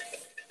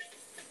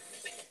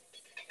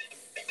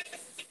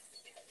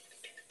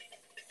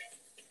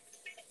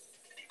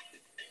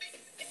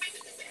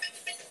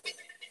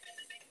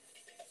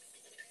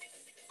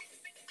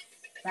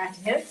 Back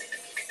to hips.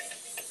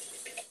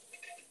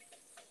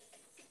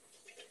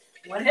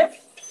 One hip.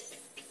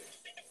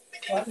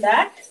 One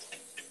back.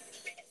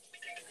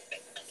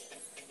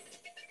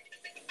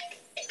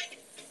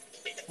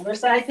 Other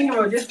side thing,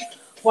 or just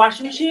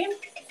washing machine.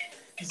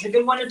 This is a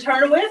good one to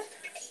turn with.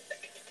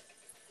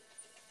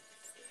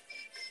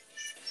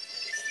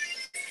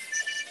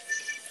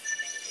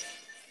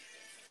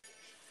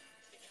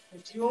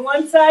 Put you on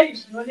one side, you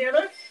should do on the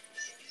other.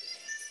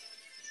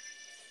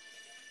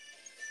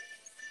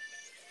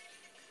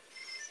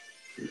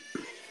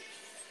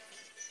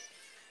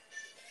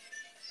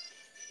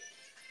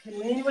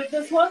 Lean with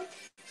this one.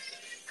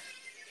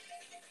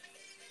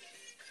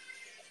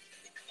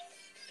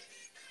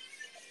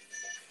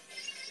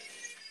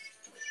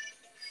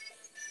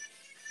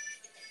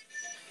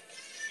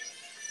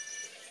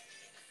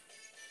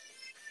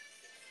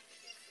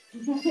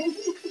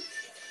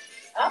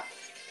 Up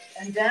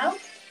and down.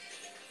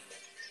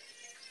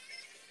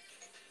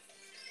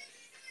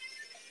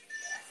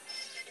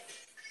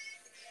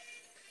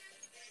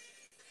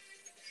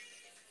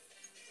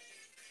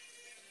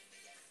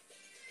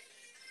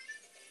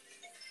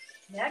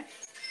 Neck.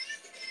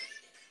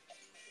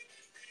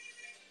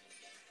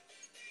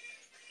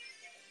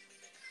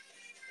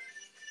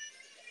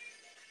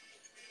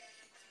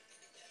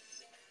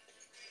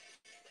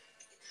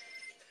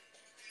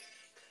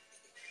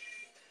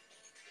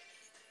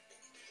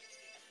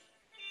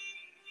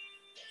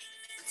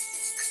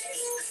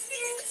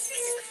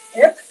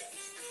 Hip.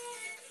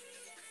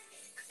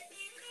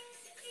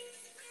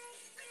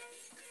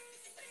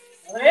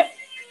 Other hip.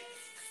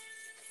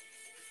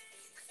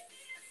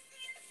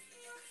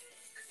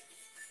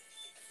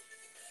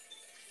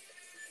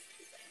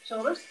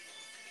 Shoulders.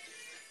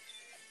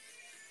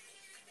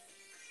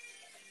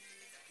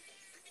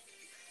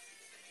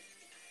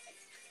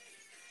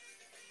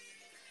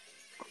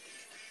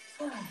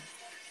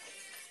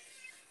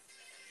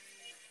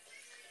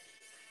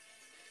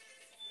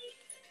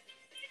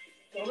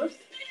 Shoulders.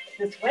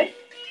 This way.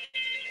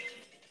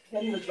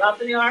 Then you're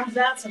dropping the arms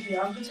out. So if the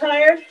arms are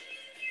tired,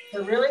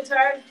 they're really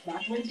tired,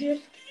 lock them into your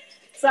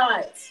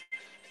sides.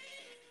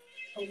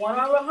 Put one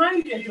arm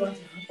behind you if you want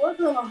to. Both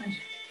of them behind you.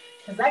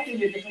 Because that gives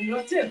you a different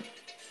look too.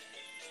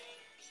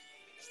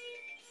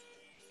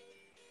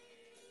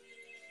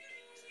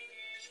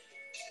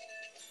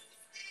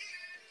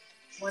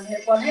 One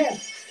hip, one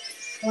hand.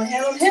 One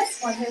hand on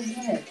hips, one hand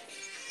on head.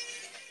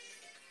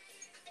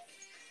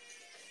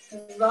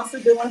 This is also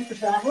a good one for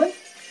traveling.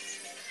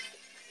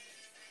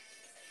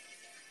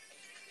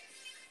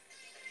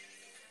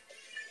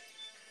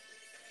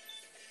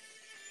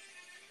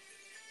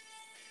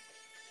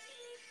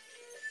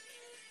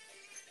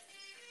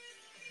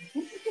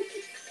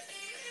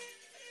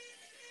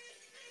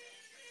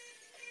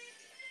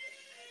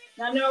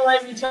 Now, I know I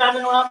might be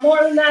traveling a lot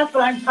more than that,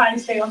 but I'm trying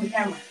to stay on the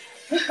camera.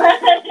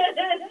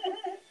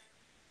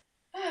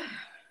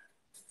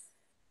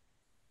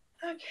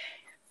 Okay.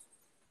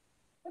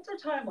 What's our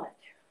time like?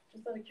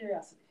 Just out of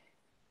curiosity.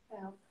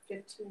 About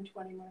 15,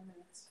 20 more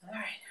minutes. All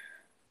right.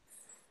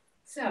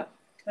 So,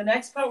 the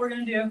next part we're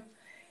going to do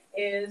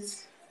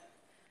is,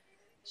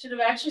 should have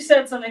actually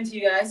said something to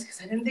you guys because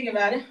I didn't think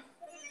about it.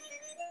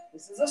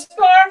 This is a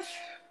scarf.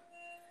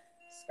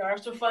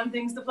 Scarves are fun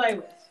things to play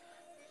with.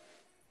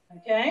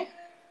 Okay?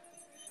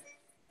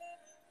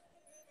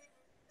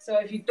 So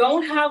if you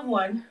don't have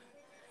one,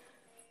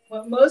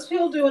 what most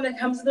people do when it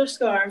comes to their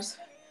scarves,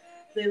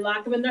 they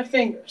lock them in their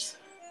fingers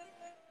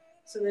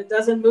so that it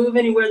doesn't move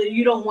anywhere that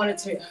you don't want it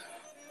to.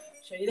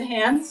 Show you the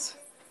hands.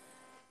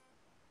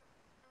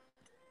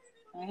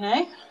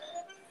 Okay?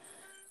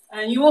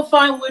 And you will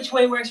find which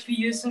way works for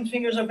you. Some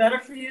fingers are better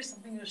for you, some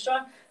fingers are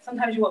strong.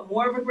 Sometimes you want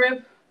more of a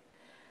grip.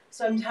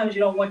 Sometimes you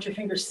don't want your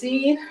fingers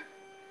seen.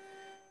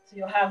 So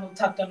you'll have them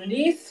tucked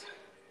underneath.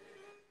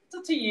 It's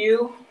up to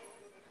you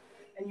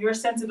and your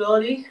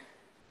sensibility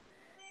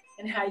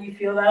and how you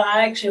feel that.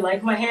 I actually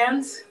like my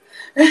hands.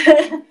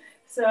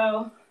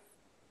 So,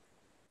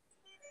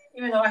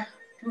 even though I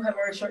do have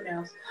very short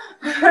nails.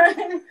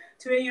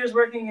 2 years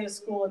working in a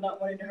school and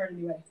not wanting to hurt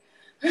anyway.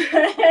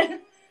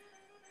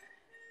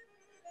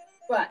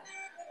 But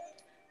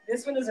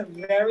this one is a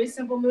very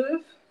simple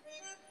move.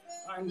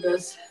 Arm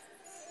goes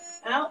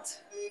out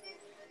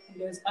and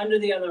goes under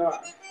the other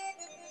arm.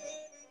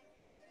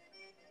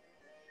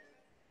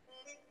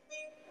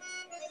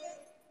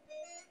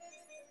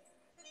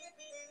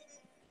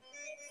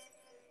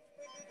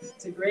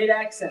 It's a great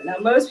accent. Now,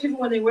 most people,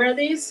 when they wear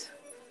these,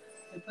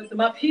 they put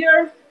them up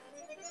here.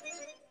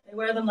 They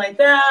wear them like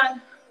that.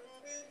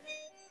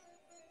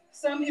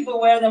 Some people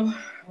wear them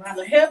around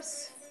their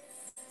hips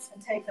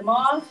and take them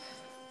off.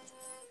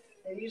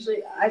 They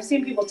usually, I've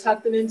seen people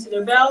tuck them into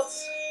their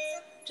belts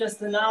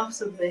just enough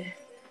so they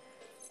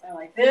are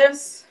like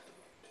this.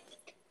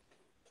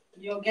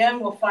 You again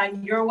will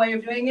find your way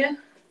of doing it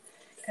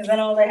because then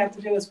all they have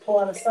to do is pull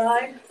on the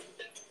side.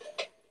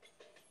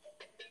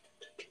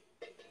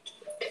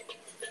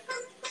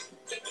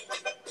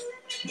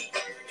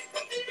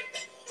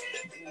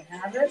 You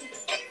have it.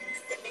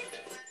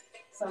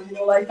 Some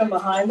people like them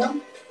behind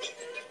them.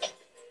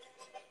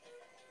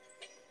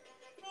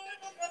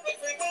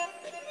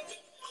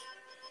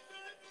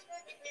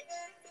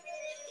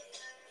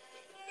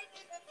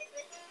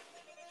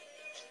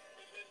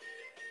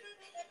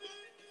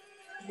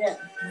 Again,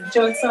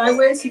 show it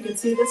sideways so you can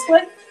see this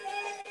way.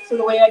 So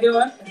the way I go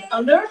up is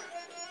under.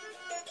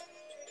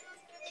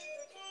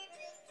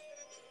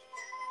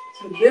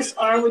 So this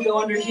arm would go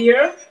under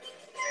here,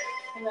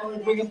 and then we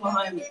bring it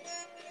behind me.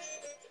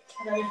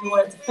 And then if you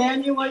want it to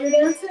fan you while you're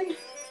dancing,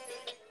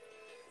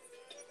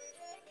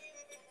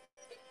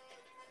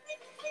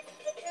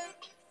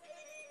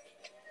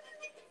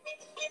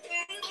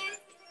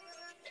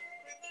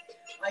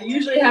 I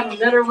usually have a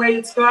better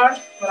weighted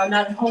scarf, but I'm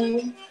not at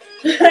home.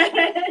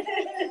 At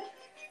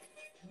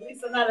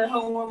least I'm not at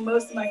home where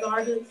most of my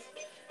garb is.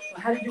 So I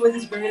had to do with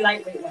this very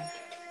lightweight one.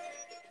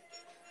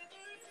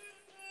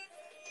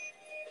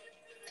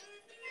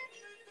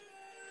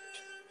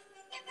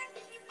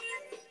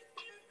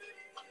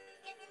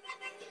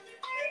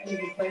 And you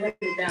can play with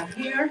it down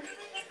here.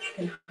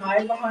 You can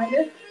hide behind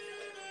it.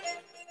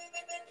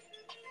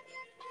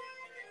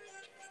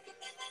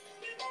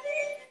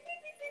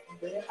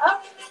 Bring it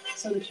up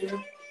so that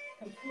you're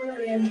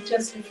completely in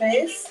just your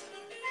face.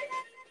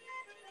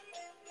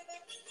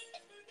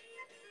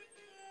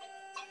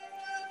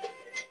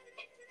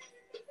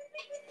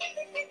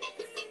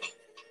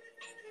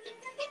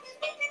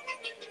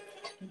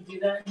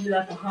 Do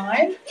that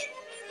behind.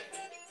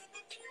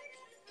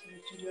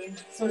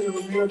 So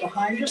you're mirror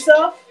behind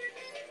yourself.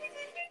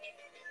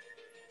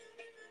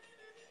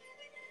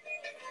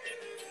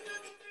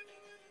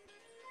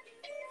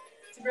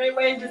 It's a great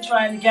way to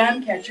try and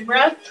again catch your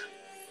breath.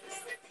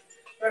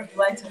 Or if you'd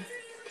like to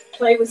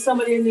play with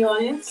somebody in the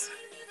audience.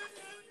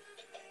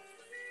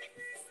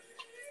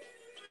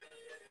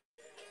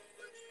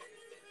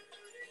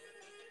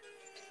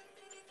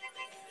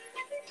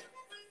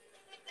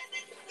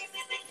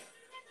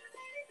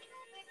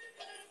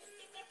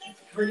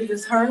 It's pretty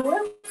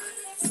disheartening.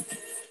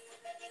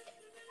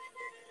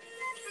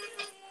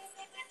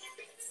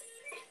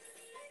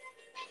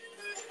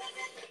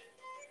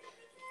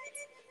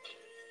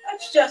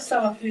 That's just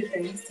a few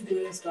things to do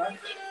in this scarf.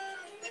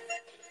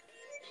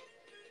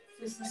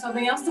 Just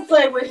something else to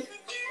play with,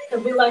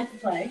 because we like to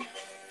play.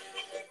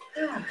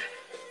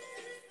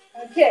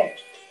 Okay,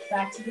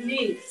 back to the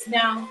knees.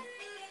 Now,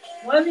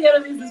 one of the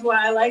other reasons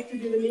why I like to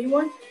do the knee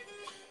one,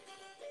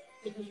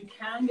 because you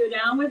can go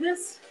down with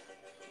this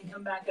and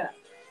come back up.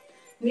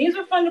 Knees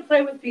are fun to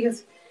play with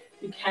because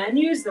you can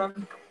use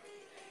them.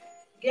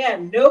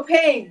 Again, no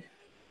pain.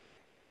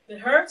 If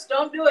it hurts,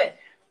 don't do it.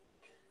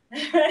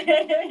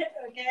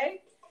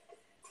 Okay?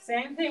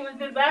 Same thing with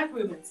good back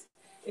movements.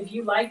 If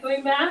you like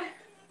going back,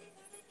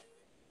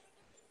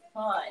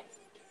 fine.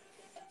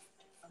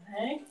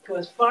 Okay? Go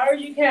as far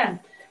as you can.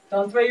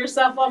 Don't throw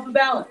yourself off of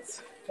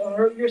balance. Don't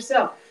hurt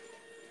yourself.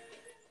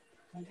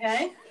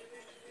 Okay?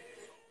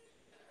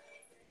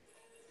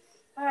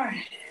 All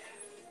right.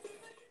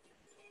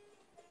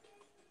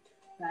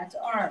 Back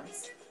to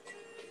arms.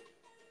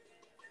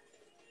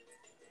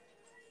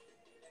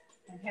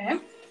 Okay?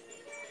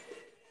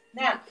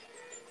 Now,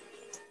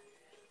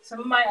 some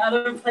of my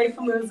other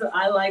playful moves that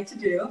I like to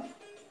do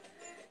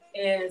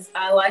is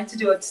I like to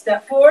do it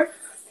step forward,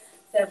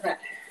 step back.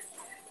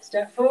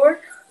 Step forward,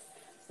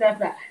 step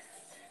back.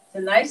 It's a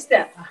nice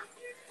step.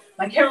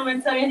 My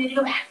cameraman tells me I need to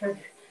go backward.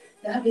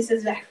 The hubby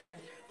says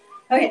backward.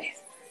 Okay,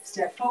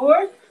 step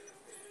forward,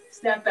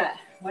 step back.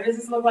 What does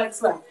this look like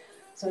slow?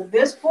 So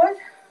this foot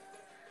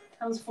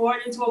comes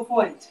forward into a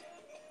point.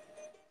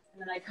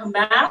 And then I come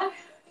back.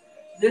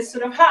 This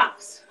sort of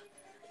hops.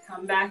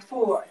 Come back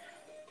forward.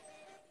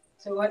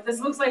 So what this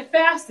looks like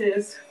fast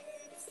is,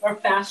 or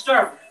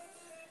faster,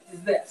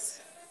 is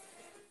this.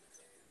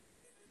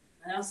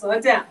 And I'll slow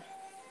it down.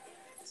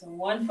 So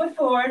 1 foot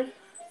forward,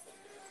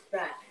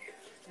 back.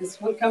 This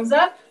foot comes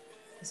up,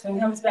 this one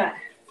comes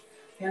back.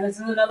 And this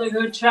is another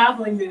good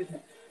traveling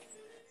movement.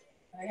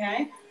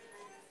 Okay?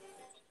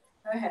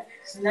 Okay,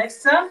 so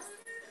next up,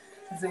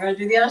 is we're going to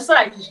do the other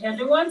side, because you can't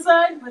do one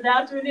side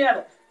without doing the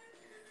other.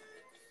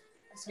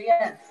 So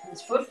again,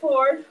 this foot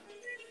forward.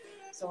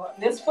 So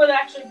this foot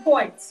actually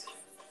points.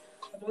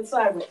 I'll do it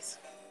sideways.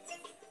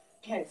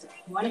 Okay, so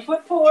 1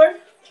 foot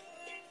forward.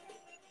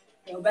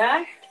 Go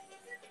back.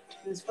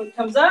 This foot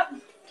comes up.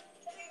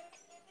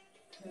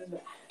 Goes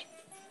back.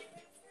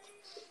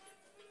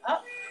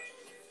 Up.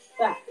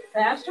 Back.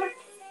 Faster.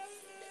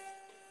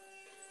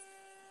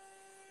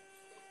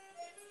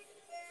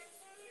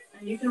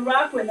 And you can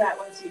rock with that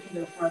one, so you can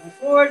go further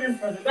forward and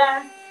further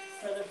back,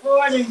 further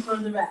forward and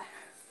further back.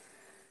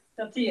 It's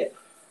up to you.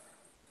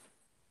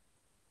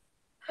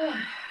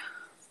 I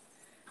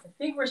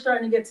think we're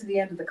starting to get to the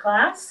end of the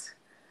class.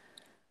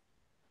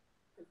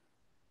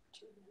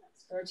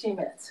 13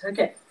 minutes.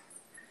 Okay.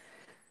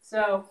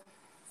 So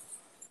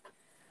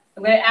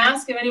I'm going to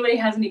ask if anybody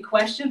has any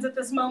questions at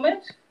this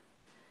moment,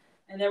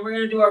 and then we're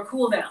going to do our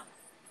cool down.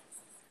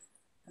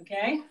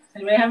 Okay? Does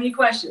anybody have any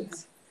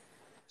questions?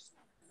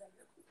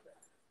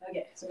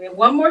 Okay, so we have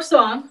one more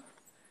song.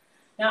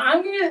 Now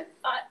I'm going to,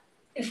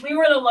 if we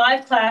were in a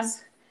live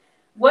class,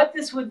 what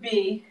this would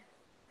be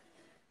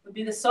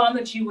the song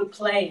that you would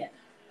play in.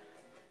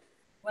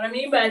 What I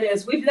mean by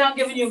this, I've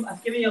given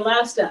you a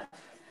lot of stuff.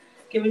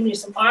 Given you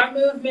some arm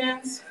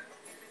movements,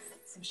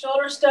 some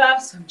shoulder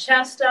stuff, some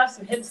chest stuff,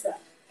 some hip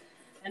stuff.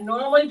 And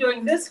normally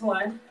during this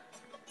one,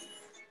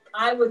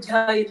 I would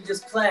tell you to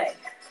just play.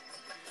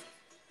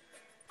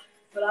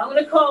 But I'm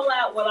going to call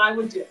out what I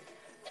would do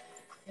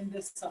in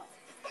this song.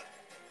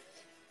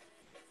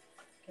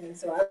 Okay,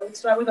 so I would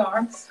start with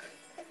arms.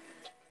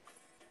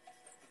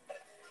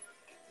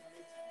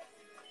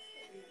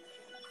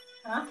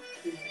 Huh?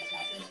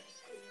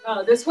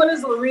 Oh, this one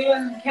is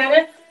Lorena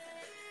Kenneth.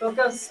 I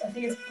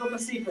think it's Book of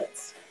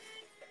Secrets.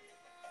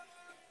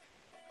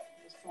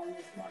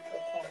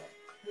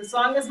 The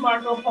song is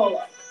Marco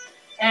Polo.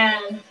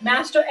 And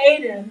Master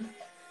Aiden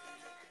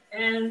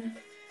and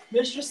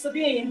Mistress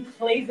Sabine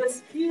played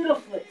this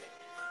beautifully.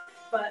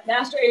 But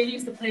Master Aiden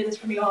used to play this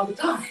for me all the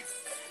time.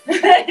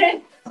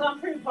 So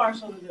I'm pretty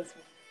partial to this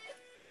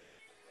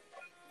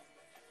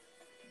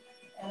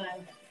one.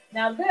 And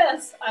now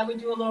this, I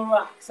would do a little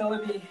rock. So it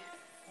would be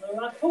a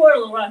little rock forward, a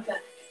little rock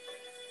back.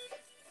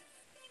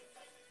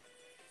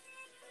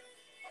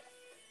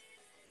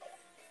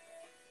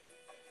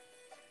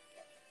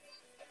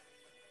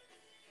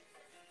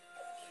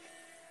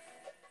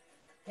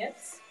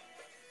 Hips.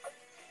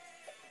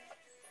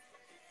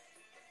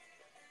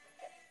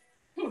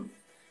 And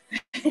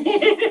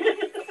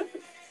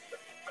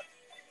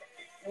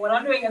what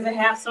I'm doing is a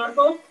half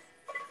circle.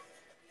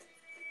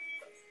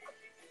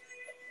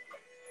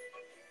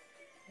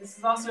 This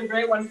is also a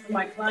great one for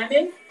my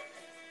climbing.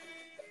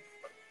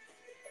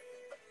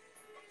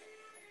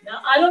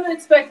 Now, I don't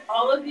expect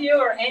all of you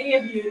or any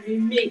of you to be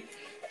me.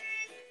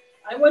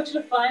 I want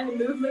you to find the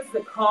movements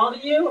that call to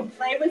you and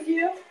play with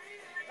you.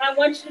 And I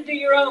want you to do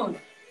your own.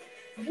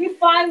 If you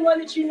find one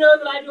that you know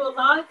that I do a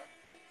lot,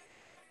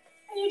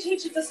 and you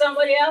teach it to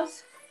somebody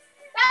else,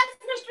 that's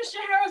Mistress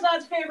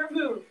Scheherazade's favorite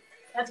move.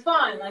 That's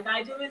fine. Like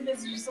I do with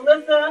Mistress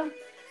Salitha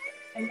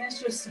and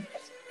Mistress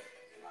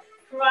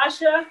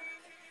Karasha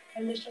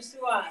and Mistress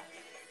Suai.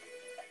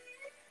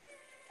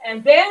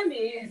 And Bambi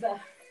is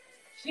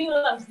she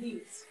loves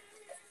these.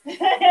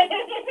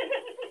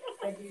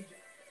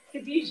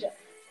 Khadijah.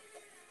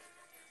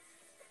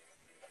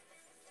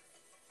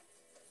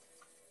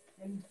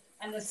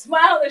 And the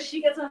smile that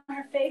she gets on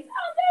her face,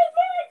 oh,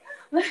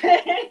 baby!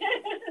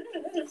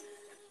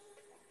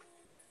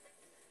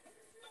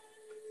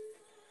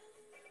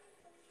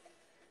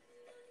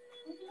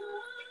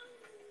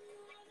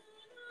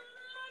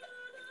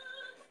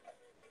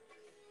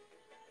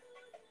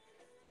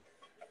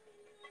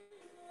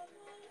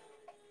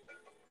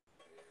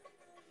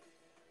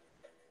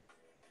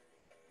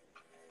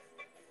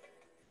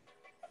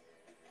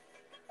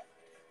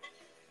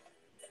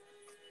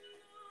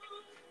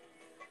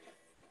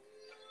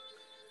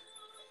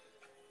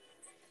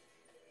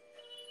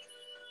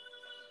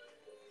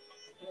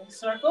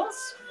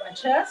 Circles, my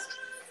chest.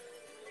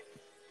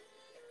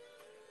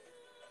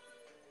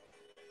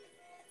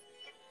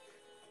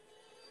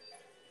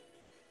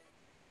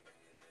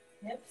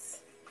 Hips.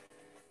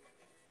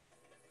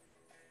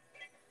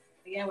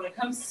 Again, when it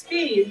comes to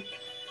speed,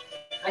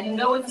 I can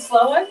go with the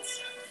slow ones.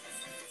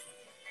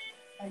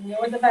 I can go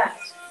with the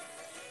fast.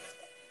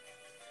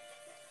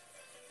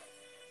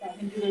 So I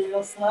can do the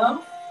real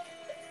slow.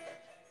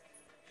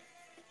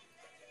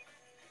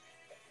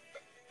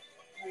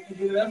 I can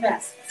do the real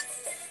fast.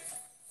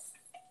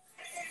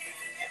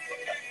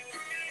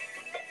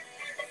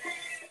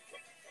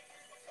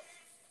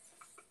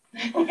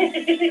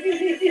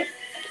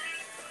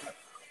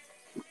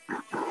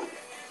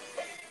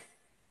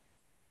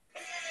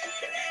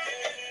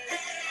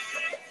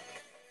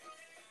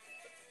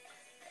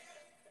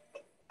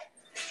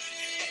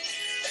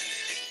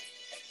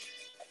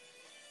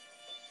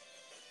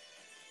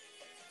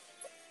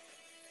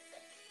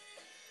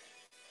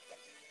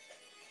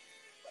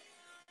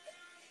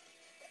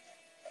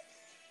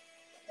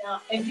 Now,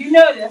 if you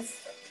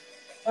notice,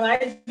 when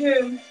I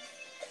do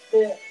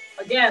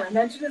again, I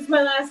mentioned this in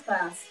my last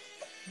class,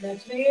 I'm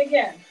mentioning it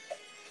again.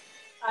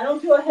 I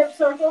don't do a hip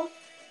circle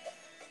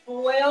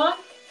full way on.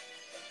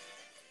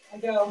 I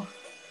go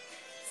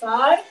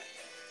side,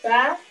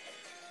 back,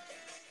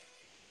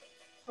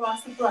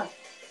 across the front,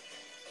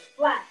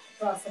 flat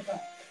across the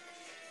front.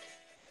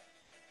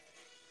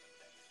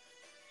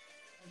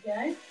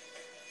 Okay?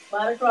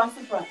 Flat across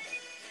the front.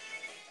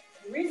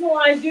 The reason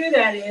why I do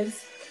that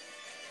is,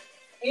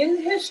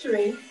 in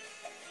history,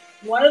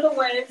 one of the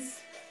ways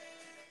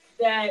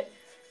that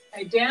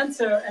a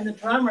dancer and the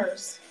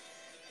drummers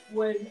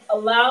would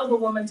allow the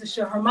woman to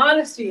show her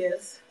modesty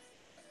is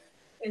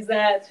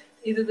that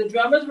either the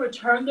drummers would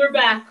turn their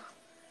back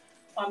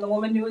on the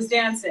woman who was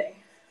dancing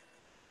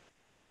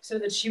so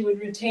that she would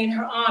retain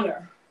her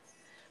honor.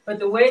 But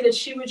the way that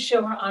she would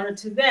show her honor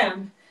to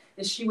them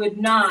is she would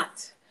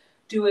not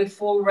do a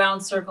full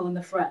round circle in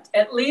the front,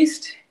 at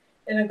least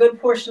in a good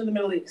portion of the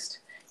Middle East.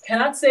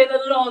 Cannot say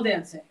that in all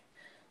dancing.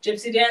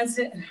 Gypsy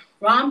dancing,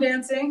 Ram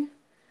dancing,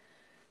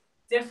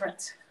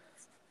 different.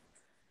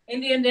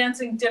 Indian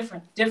dancing,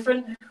 different.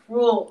 Different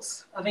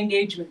rules of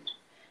engagement,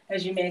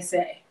 as you may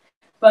say.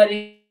 But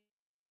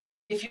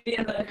if you're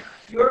in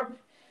Europe,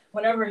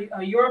 whenever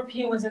a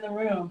European was in the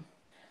room,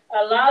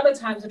 a lot of the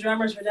times the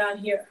drummers were down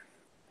here.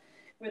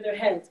 with her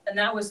head, and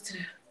that was to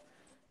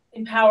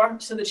empower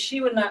so that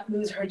she would not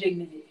lose her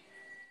dignity.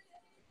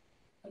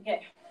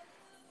 Okay.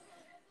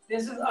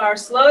 This is our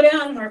slow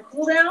down and our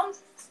cool down.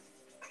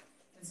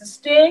 It's a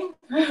sting.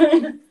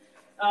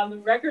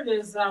 The record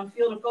is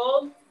Field of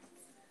Gold.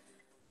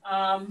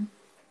 I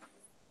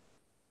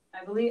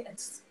believe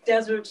it's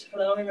Desert,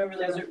 but I don't remember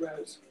the Desert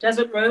Rose.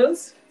 Desert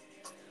Rose.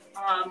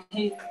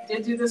 He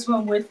did do this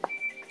one with,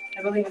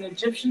 I believe, an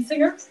Egyptian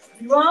singer. Could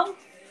be wrong,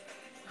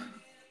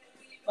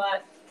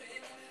 but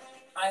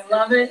I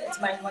love it. It's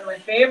one of my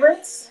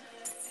favorites,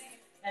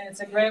 and it's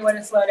a great way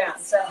to slow down.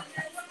 So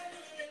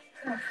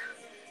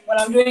what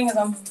I'm doing is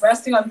I'm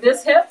resting on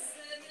this hip.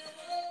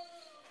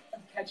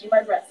 I'm catching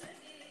my breath.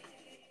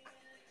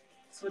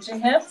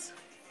 Switching hips.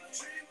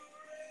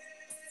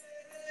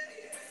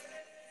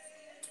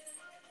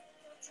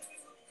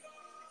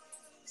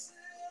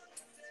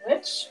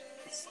 Switch.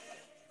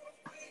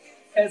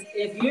 Because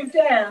if you've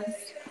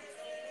danced,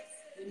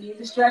 you need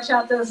to stretch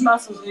out those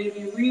muscles or you'll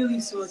be really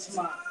sore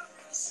tomorrow.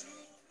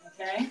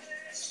 Okay?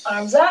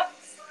 Arms up.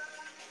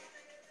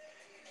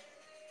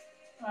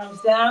 Arms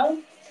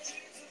down.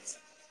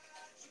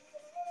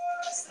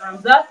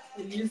 Arms up.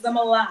 We use them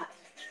a lot.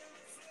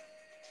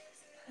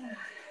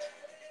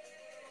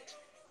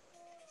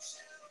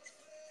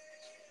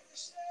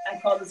 I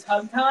call this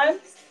hug time.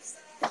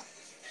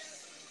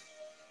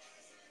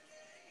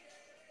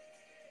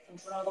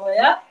 Open all the way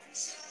up.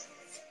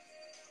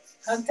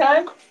 Hug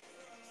time.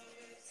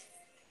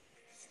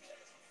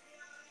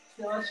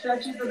 Feel it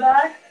stretches the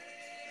back.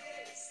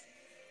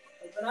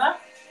 Open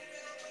up.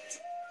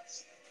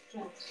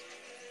 Stretch.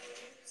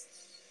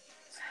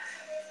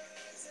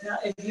 Now,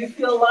 if you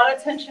feel a lot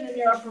of tension in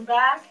your upper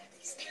back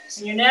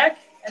and your neck,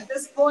 at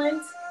this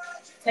point,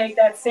 take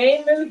that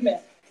same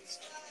movement.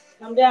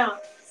 Come down.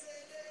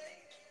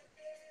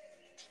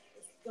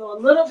 Go a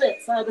little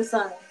bit side to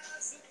side.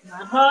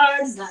 Not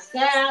hard, not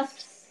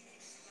fast.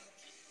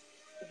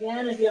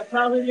 Again, if you have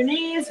problems with your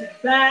knees, your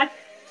back,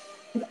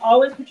 you can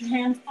always put your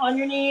hands on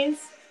your knees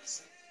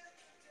so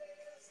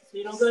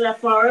you don't go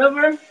that far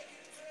over.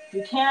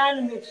 You can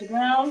and reach the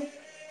ground.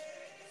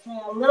 Swing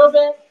a little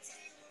bit,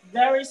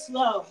 very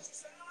slow.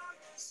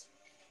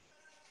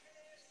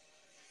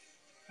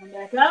 Come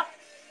back up.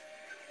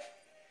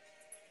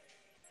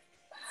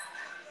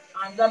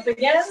 Arms up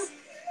again.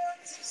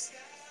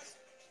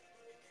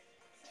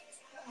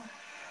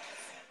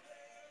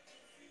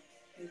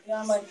 Get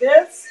down like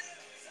this.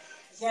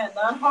 Again,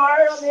 not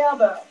hard on the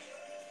elbow.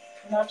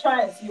 You're not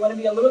trying. So you want to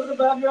be a little bit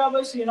above your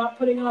elbow so you're not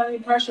putting on any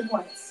pressure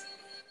points.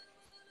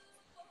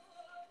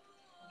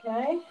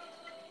 Okay?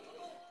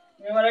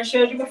 Remember what I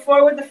showed you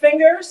before with the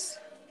fingers?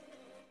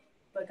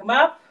 Flick them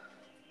up.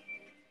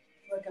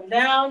 Flick them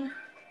down.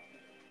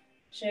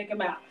 Shake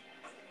them out.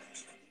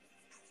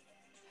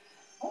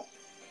 Oh,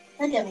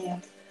 forgive me.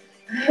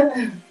 All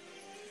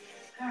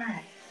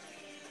right.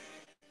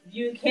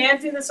 You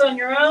can't do this on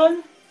your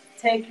own.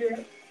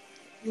 You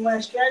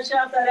want to stretch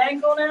out that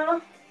ankle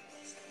now.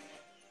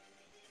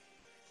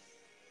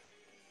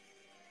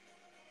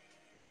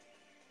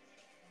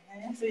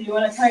 Okay, so you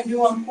want to kind of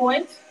do on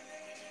point.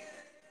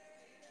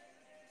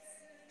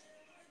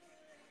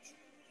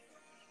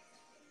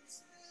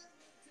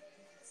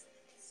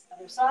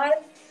 Other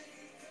side.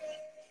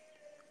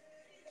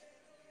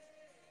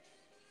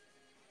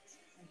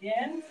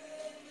 Again.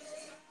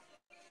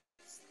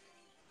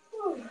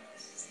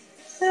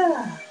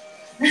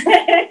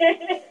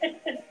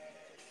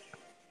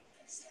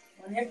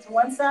 One hip to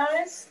one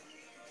side.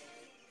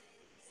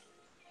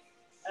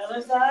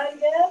 Other side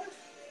again.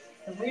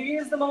 And we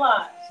use them a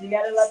lot, so you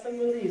got to let them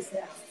release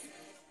now.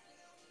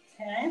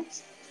 Okay.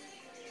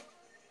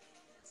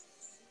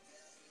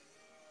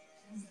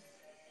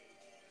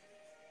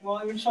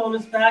 Roll your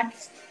shoulders back.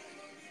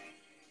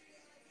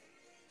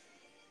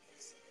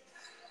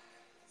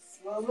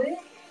 Slowly.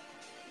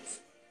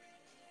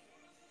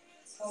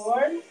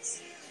 Forward.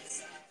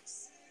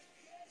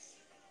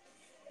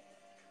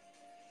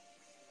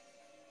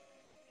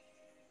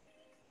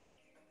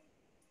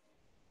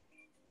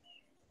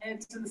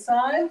 Head to the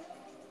side.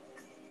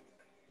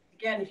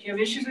 Again, if you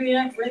have issues with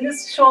your neck, bring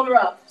this shoulder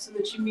up so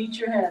that you meet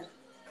your head.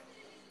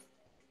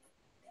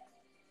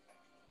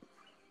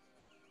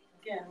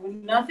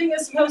 Again, nothing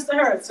is supposed to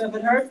hurt, so if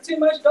it hurts too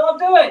much, don't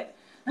do it.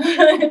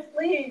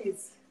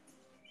 Please.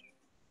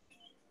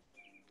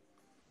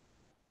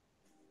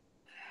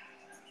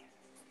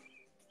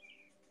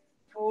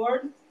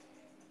 Forward.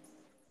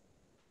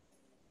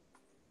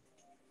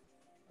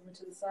 Over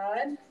to the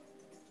side.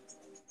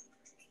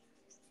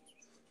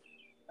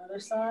 Other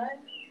side.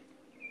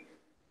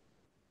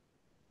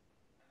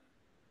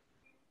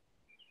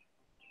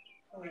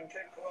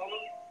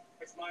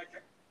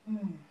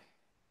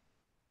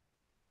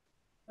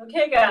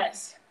 Okay,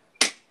 guys.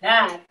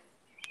 That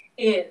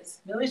is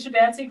Miniature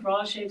Dancing for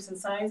All Shapes and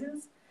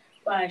Sizes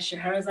by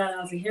Scheherazade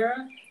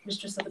al-Zahira,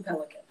 Mistress of the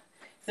Pelican.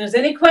 If there's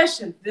any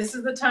question, this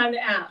is the time to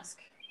ask.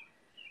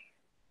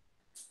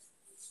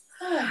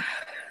 2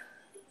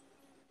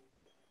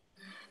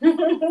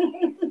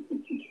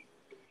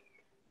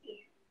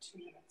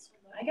 minutes.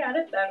 I got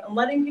it. I'm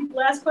letting people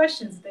ask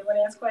questions if they want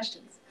to ask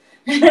questions.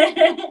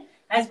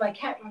 As my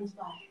cat runs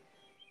by.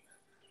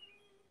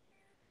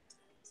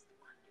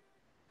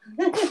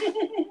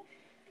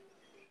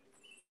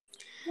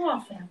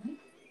 Well, family.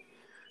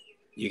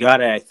 You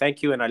got it. I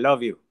thank you and I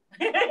love you.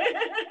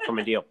 From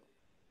a deal.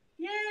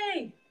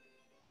 Yay!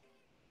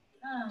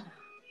 Ah.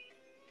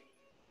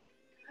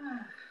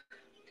 Ah.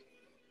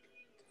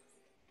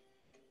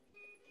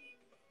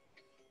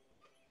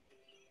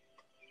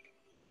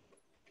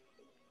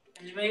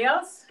 Anybody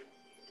else?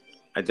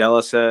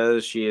 Adela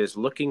says she is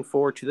looking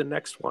forward to the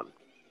next one.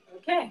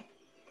 Okay.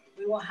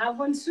 We will have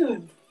one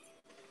soon.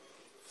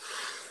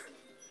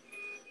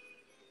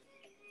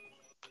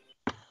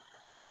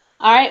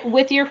 All right,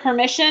 with your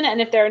permission,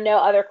 and if there are no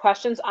other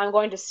questions, I'm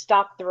going to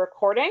stop the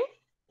recording.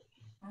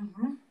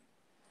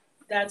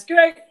 That's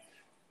great.